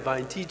formed by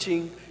divine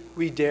teaching,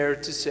 we dare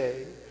to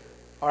say,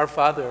 Our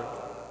Father,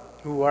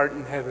 who art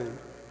in heaven,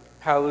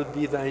 hallowed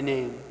be thy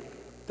name.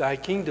 Thy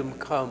kingdom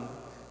come,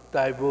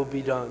 thy will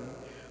be done,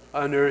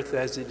 on earth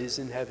as it is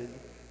in heaven.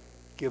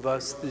 Give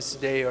us this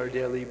day our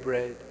daily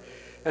bread,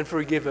 and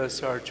forgive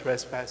us our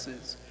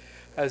trespasses,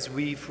 as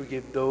we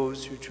forgive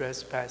those who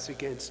trespass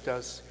against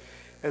us.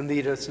 And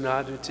lead us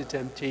not into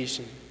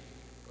temptation,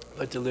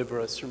 but deliver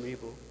us from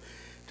evil.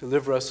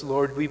 Deliver us,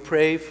 Lord, we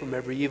pray, from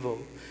every evil.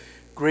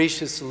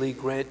 Graciously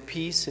grant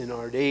peace in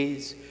our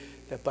days,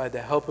 that by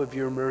the help of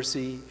your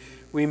mercy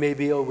we may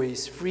be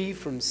always free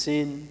from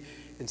sin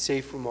and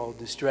safe from all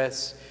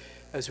distress,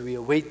 as we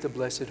await the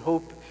blessed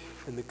hope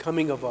and the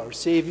coming of our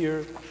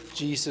Savior,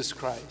 Jesus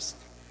Christ.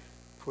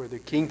 For the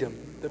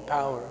kingdom, the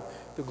power,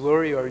 the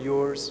glory are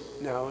yours,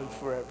 now and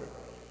forever.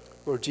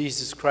 Lord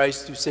Jesus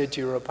Christ, who said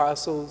to your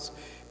apostles,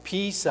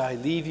 Peace I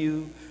leave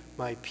you,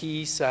 my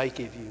peace I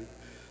give you.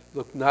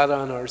 Look not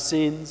on our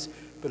sins,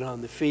 but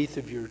on the faith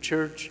of your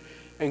church,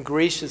 and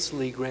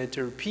graciously grant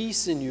her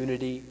peace and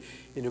unity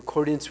in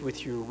accordance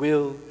with your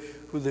will,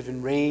 who live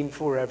and reign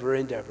forever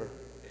and ever.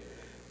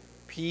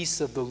 Peace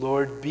of the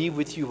Lord be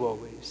with you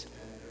always.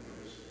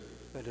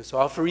 Let us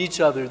offer each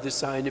other the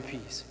sign of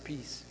peace.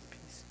 Peace,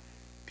 peace,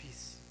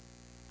 peace.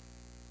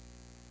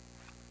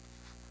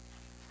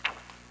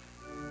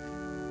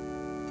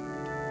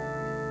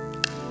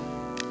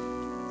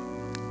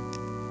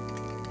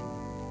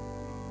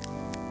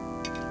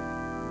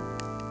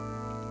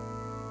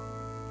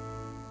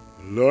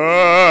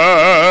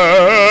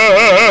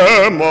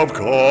 Lamb of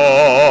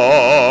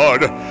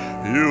God,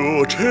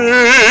 you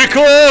take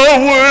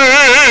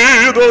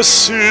away the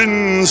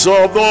sins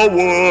of the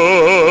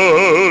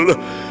world.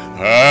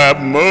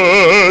 Have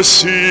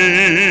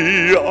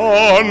mercy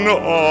on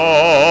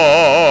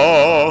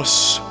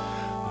us.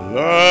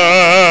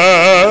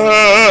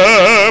 Lamb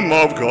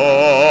of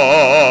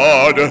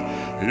God,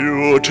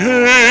 you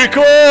take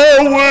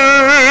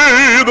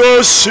away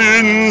the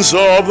sins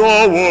of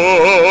the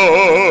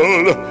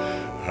world.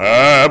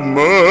 Have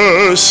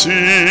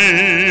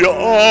mercy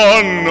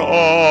on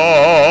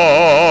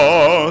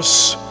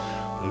us.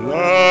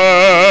 Lamb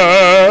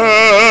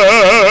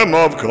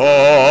of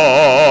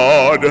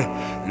God,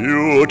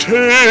 you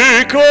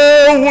take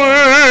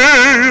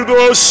away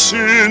the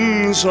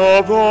sins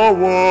of the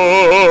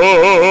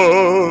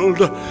world.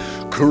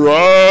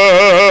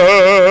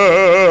 Grant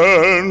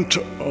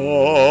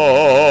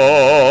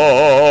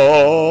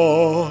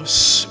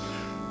us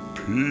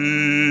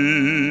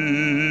peace.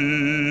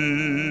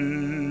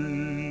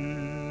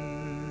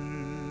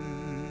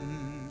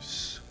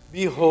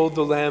 Behold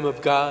the Lamb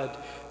of God,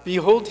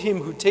 Behold him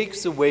who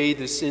takes away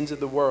the sins of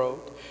the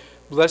world.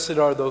 Blessed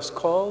are those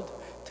called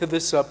to the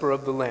supper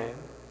of the Lamb.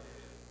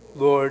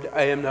 Lord,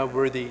 I am not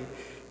worthy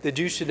that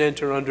you should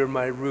enter under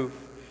my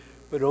roof,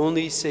 but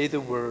only say the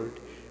word,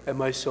 and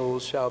my soul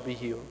shall be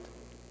healed.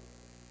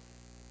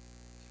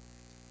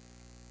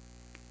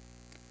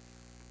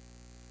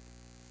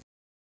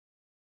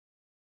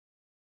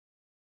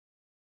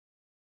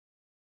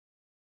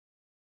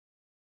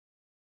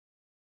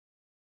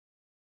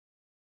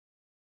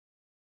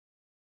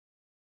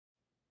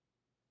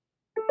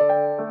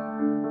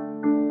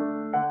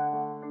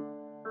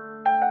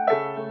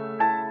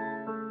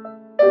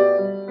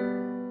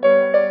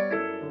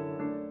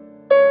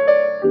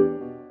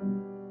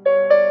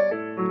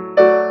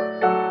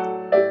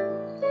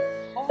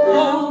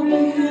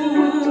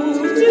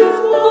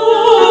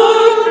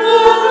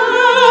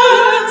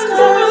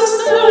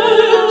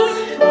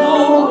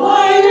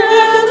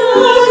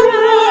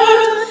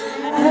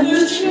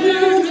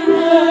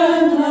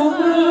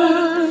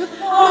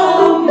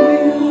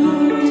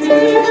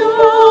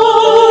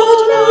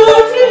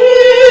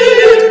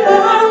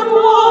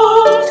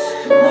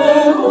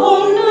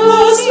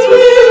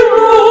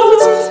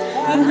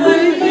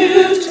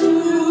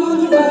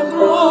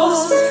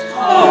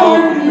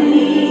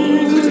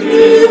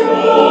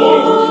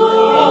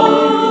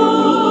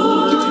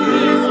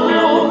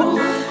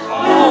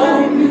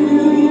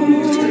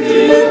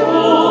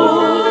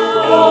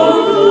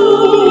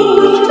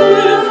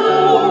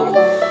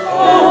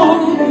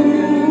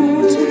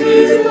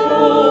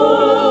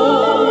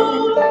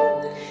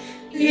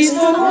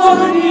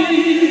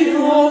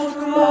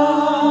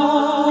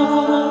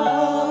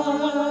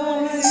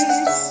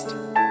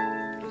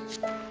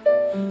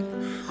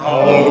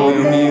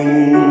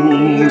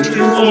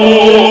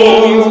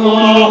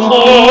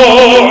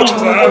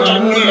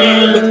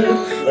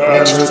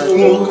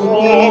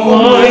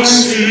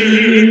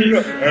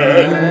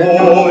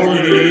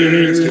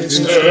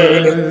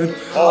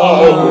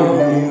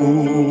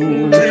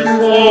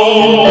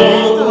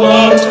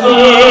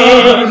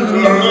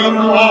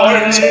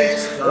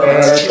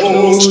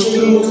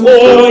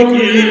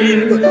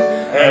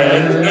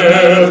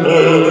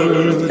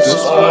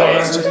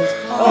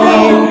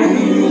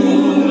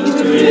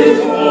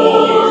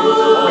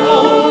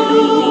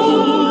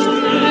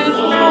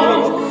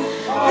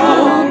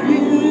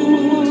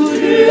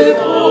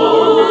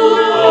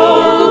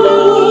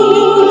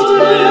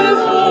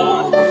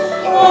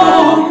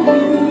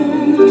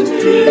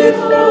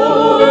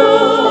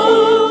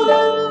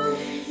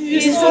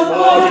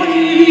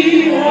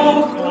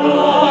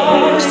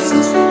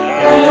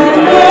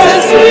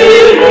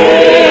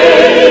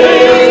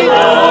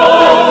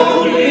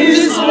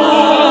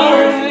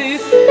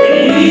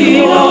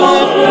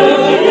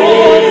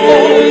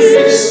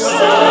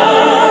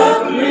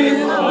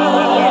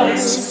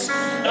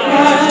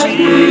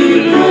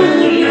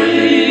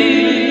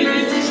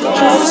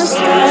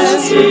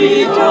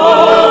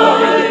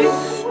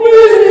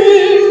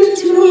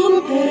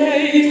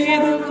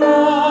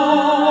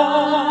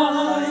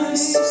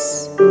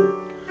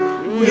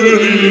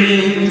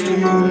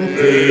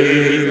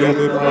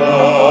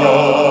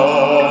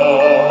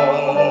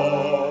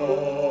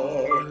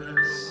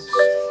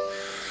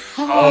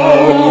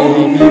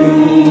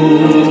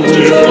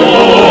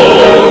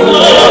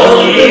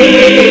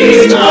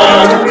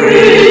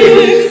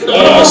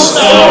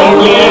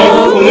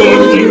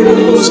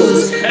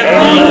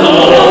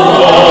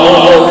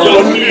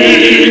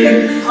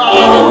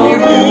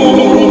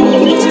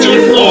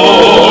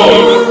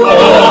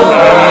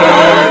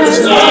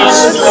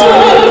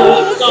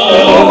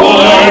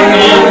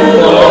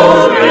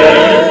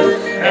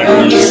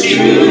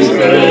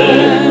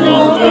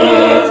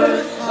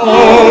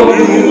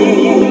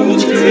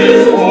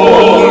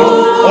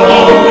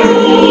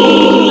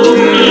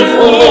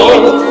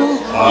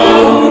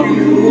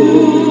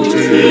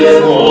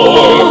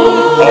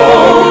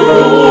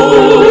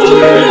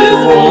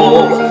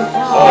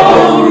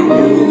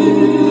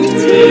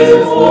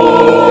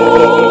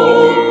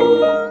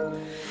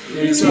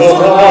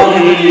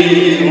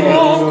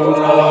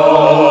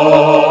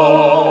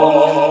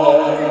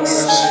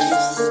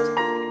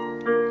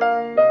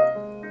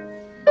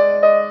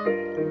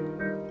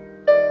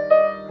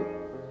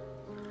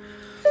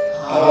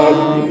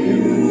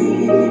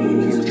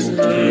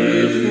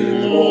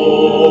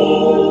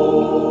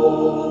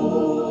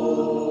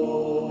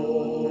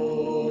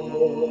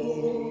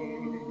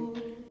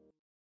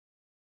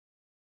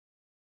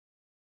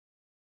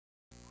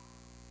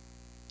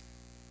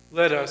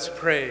 Let us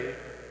pray.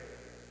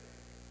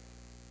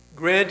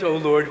 Grant, O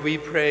Lord, we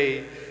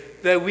pray,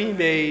 that we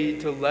may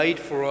delight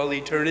for all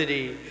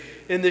eternity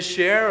in the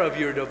share of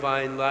your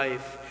divine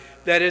life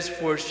that is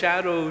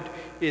foreshadowed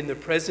in the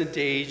present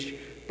age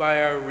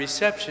by our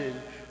reception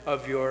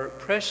of your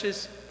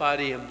precious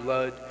body and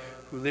blood,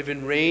 who live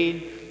and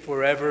reign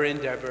forever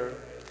and ever.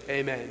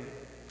 Amen.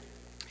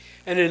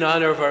 And in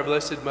honor of our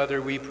Blessed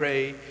Mother, we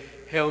pray,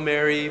 Hail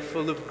Mary,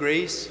 full of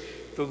grace,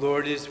 the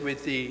Lord is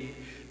with thee.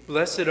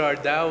 Blessed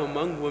art thou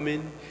among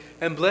women,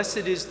 and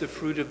blessed is the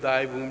fruit of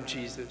thy womb,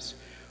 Jesus.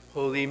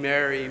 Holy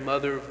Mary,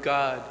 Mother of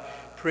God,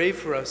 pray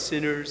for us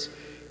sinners,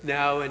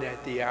 now and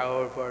at the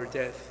hour of our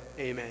death.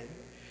 Amen.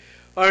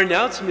 Our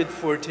announcement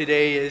for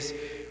today is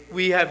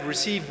we have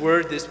received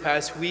word this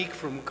past week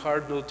from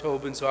Cardinal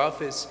Tobin's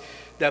office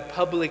that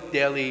public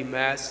daily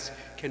Mass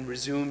can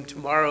resume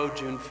tomorrow,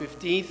 June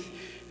 15th,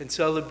 and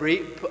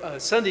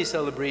Sunday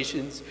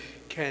celebrations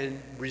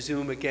can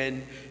resume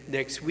again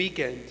next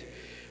weekend.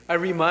 I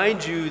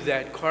remind you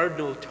that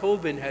Cardinal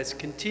Tobin has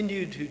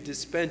continued to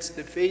dispense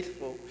the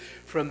faithful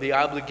from the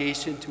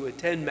obligation to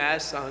attend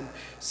Mass on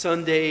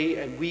Sunday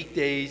and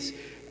weekdays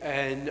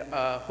and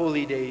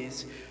holy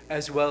days,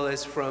 as well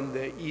as from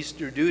the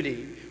Easter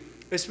duty,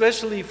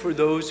 especially for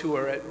those who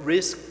are at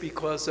risk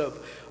because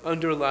of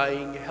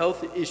underlying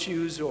health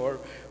issues or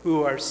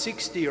who are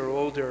 60 or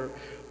older,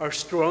 are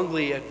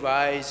strongly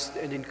advised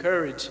and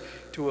encouraged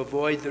to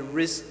avoid the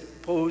risk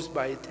posed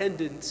by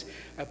attendance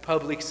at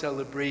public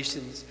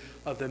celebrations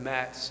of the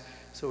Mass.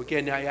 So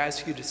again, I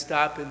ask you to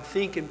stop and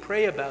think and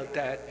pray about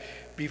that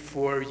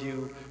before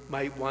you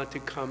might want to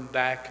come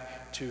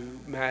back to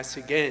Mass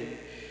again.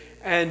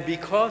 And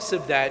because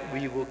of that,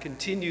 we will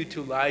continue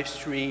to live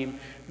stream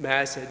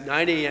Mass at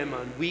 9 a.m.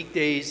 on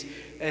weekdays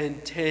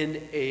and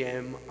 10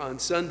 a.m. on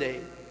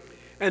Sunday.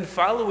 And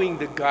following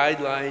the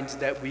guidelines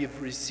that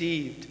we've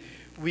received,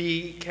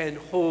 we can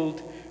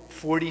hold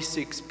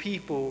 46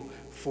 people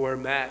for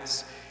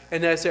Mass.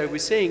 And as I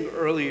was saying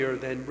earlier,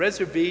 then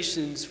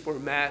reservations for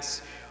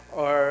Mass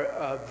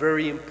are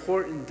very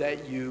important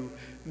that you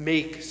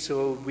make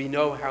so we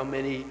know how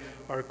many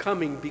are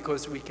coming,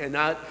 because we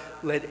cannot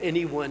let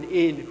anyone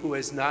in who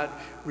has not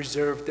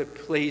reserved a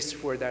place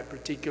for that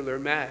particular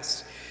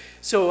Mass.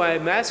 So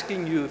I'm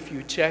asking you, if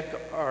you check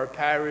our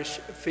parish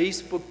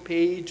Facebook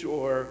page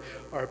or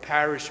our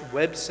parish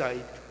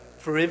website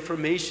for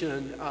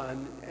information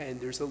on,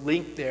 and there's a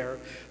link there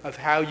of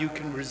how you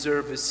can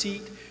reserve a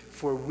seat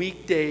for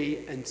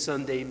weekday and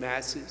Sunday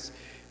Masses.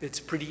 It's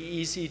pretty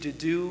easy to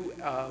do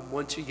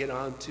once you get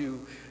onto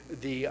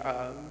the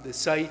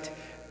site,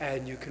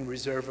 and you can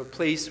reserve a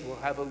place. We'll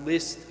have a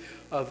list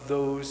of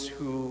those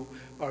who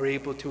are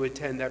able to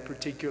attend that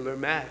particular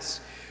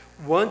Mass.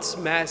 Once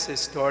Mass has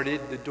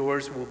started, the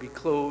doors will be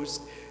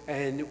closed,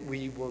 and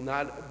you will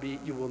not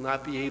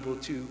be able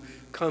to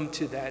come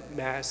to that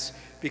Mass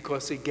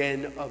because,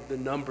 again, of the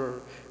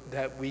number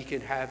that we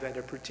can have at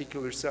a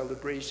particular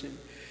celebration.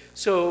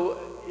 So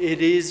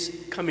it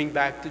is coming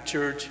back to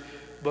church,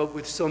 but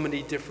with so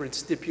many different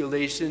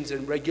stipulations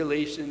and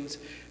regulations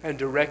and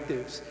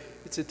directives.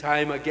 It's a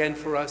time, again,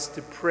 for us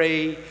to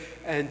pray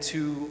and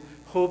to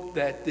hope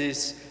that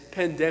this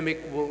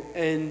pandemic will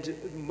end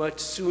much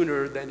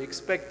sooner than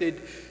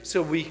expected,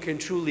 so we can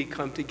truly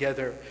come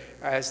together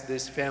as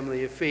this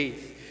family of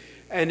faith.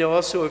 And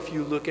also, if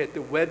you look at the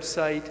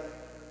website,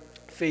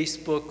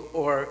 Facebook,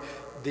 or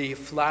the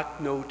flock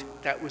note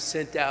that was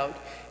sent out,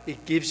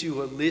 it gives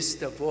you a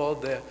list of all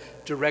the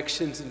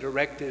directions and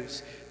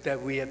directives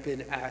that we have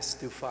been asked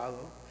to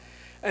follow.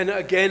 And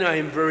again, I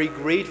am very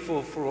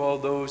grateful for all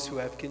those who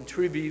have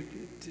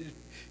contributed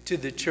to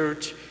the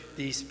church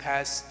these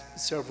past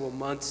several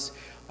months.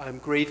 I'm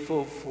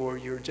grateful for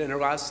your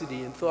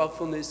generosity and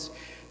thoughtfulness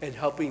in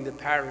helping the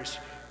parish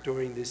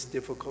during this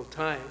difficult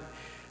time.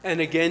 And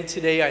again,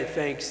 today I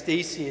thank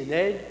Stacy and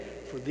Ed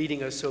for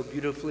leading us so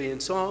beautifully in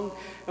song.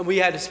 And we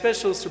had a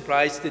special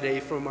surprise today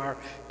from our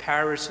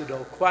parish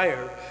adult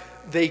choir.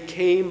 They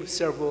came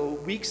several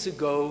weeks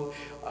ago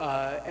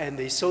and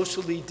they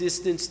socially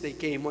distanced. They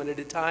came one at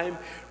a time,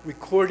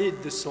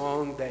 recorded the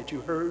song that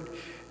you heard,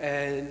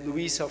 and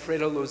Luis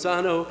Alfredo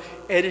Lozano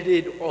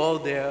edited all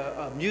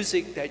the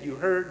music that you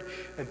heard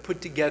and put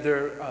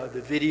together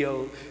the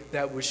video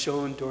that was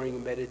shown during a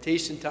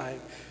meditation time.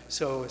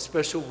 So a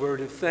special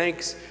word of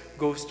thanks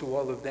goes to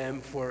all of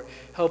them for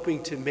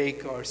helping to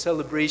make our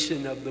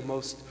celebration of the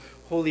most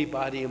holy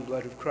body and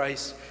blood of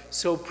Christ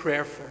so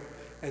prayerful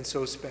and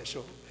so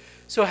special.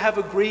 So have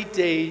a great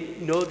day.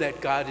 Know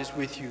that God is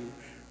with you.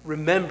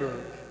 Remember,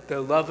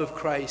 the love of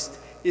Christ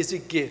is a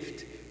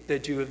gift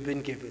that you have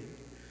been given.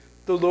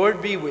 The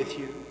Lord be with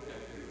you.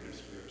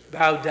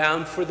 Bow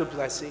down for the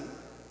blessing.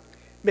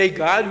 May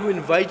God, who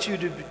invites you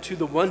to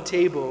the one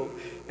table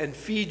and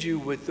feed you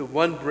with the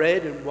one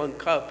bread and one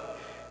cup,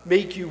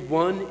 make you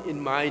one in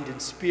mind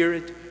and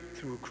spirit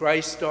through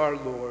Christ our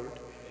Lord.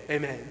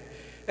 Amen.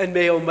 And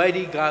may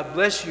Almighty God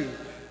bless you,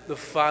 the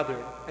Father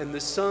and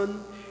the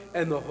Son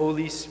and the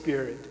Holy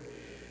Spirit.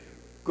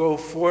 Go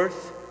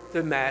forth,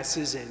 the Mass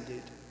is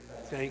ended.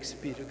 Thanks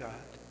be to God.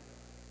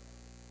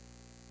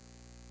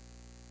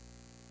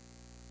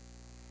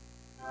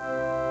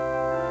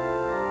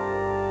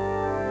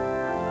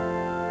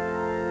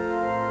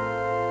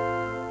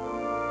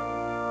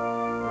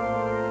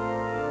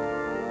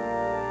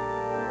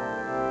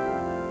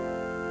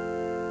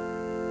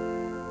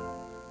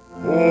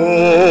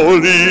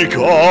 Holy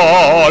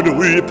God,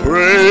 we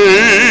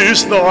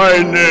praise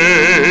thy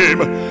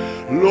name.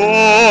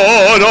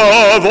 Lord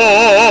of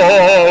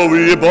all,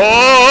 we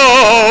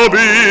bow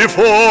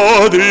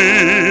before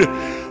thee.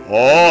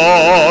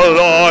 All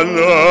on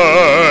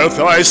earth earth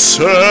thy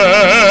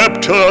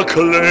scepter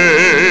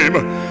claim,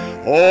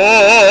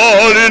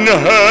 all in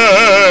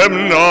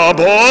heaven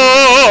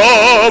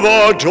above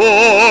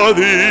adore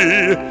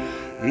thee.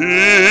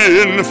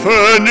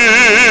 Infinite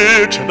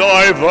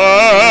thy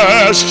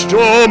vast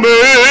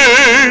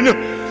domain,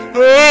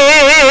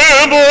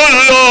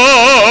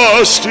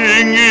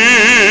 everlasting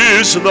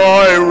is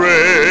thy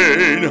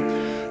reign.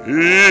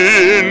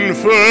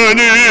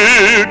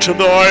 Infinite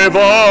thy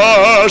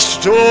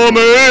vast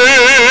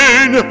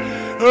domain,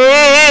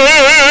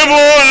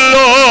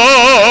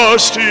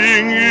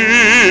 everlasting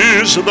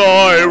is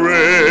thy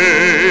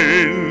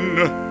reign.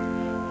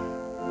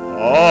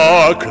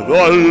 Hark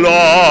the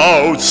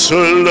loud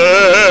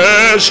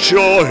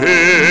celestial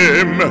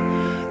hymn,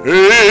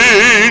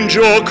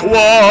 angel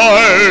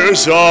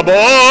choirs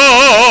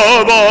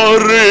above are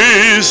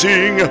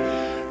raising,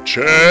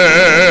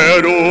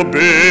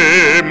 cherubim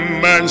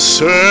and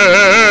seraphim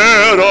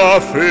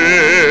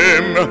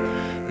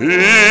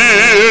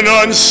in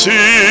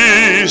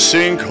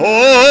unceasing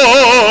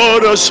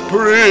chorus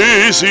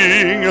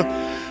praising,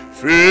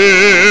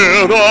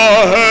 fill the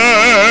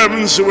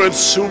heavens with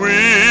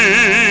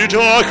sweet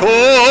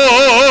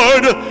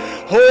accord.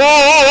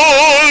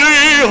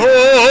 Holy,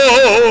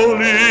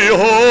 holy,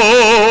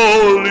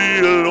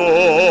 holy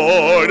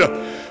Lord,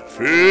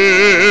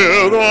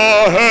 fill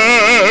the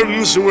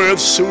heavens with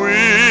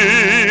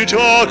sweet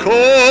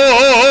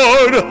accord.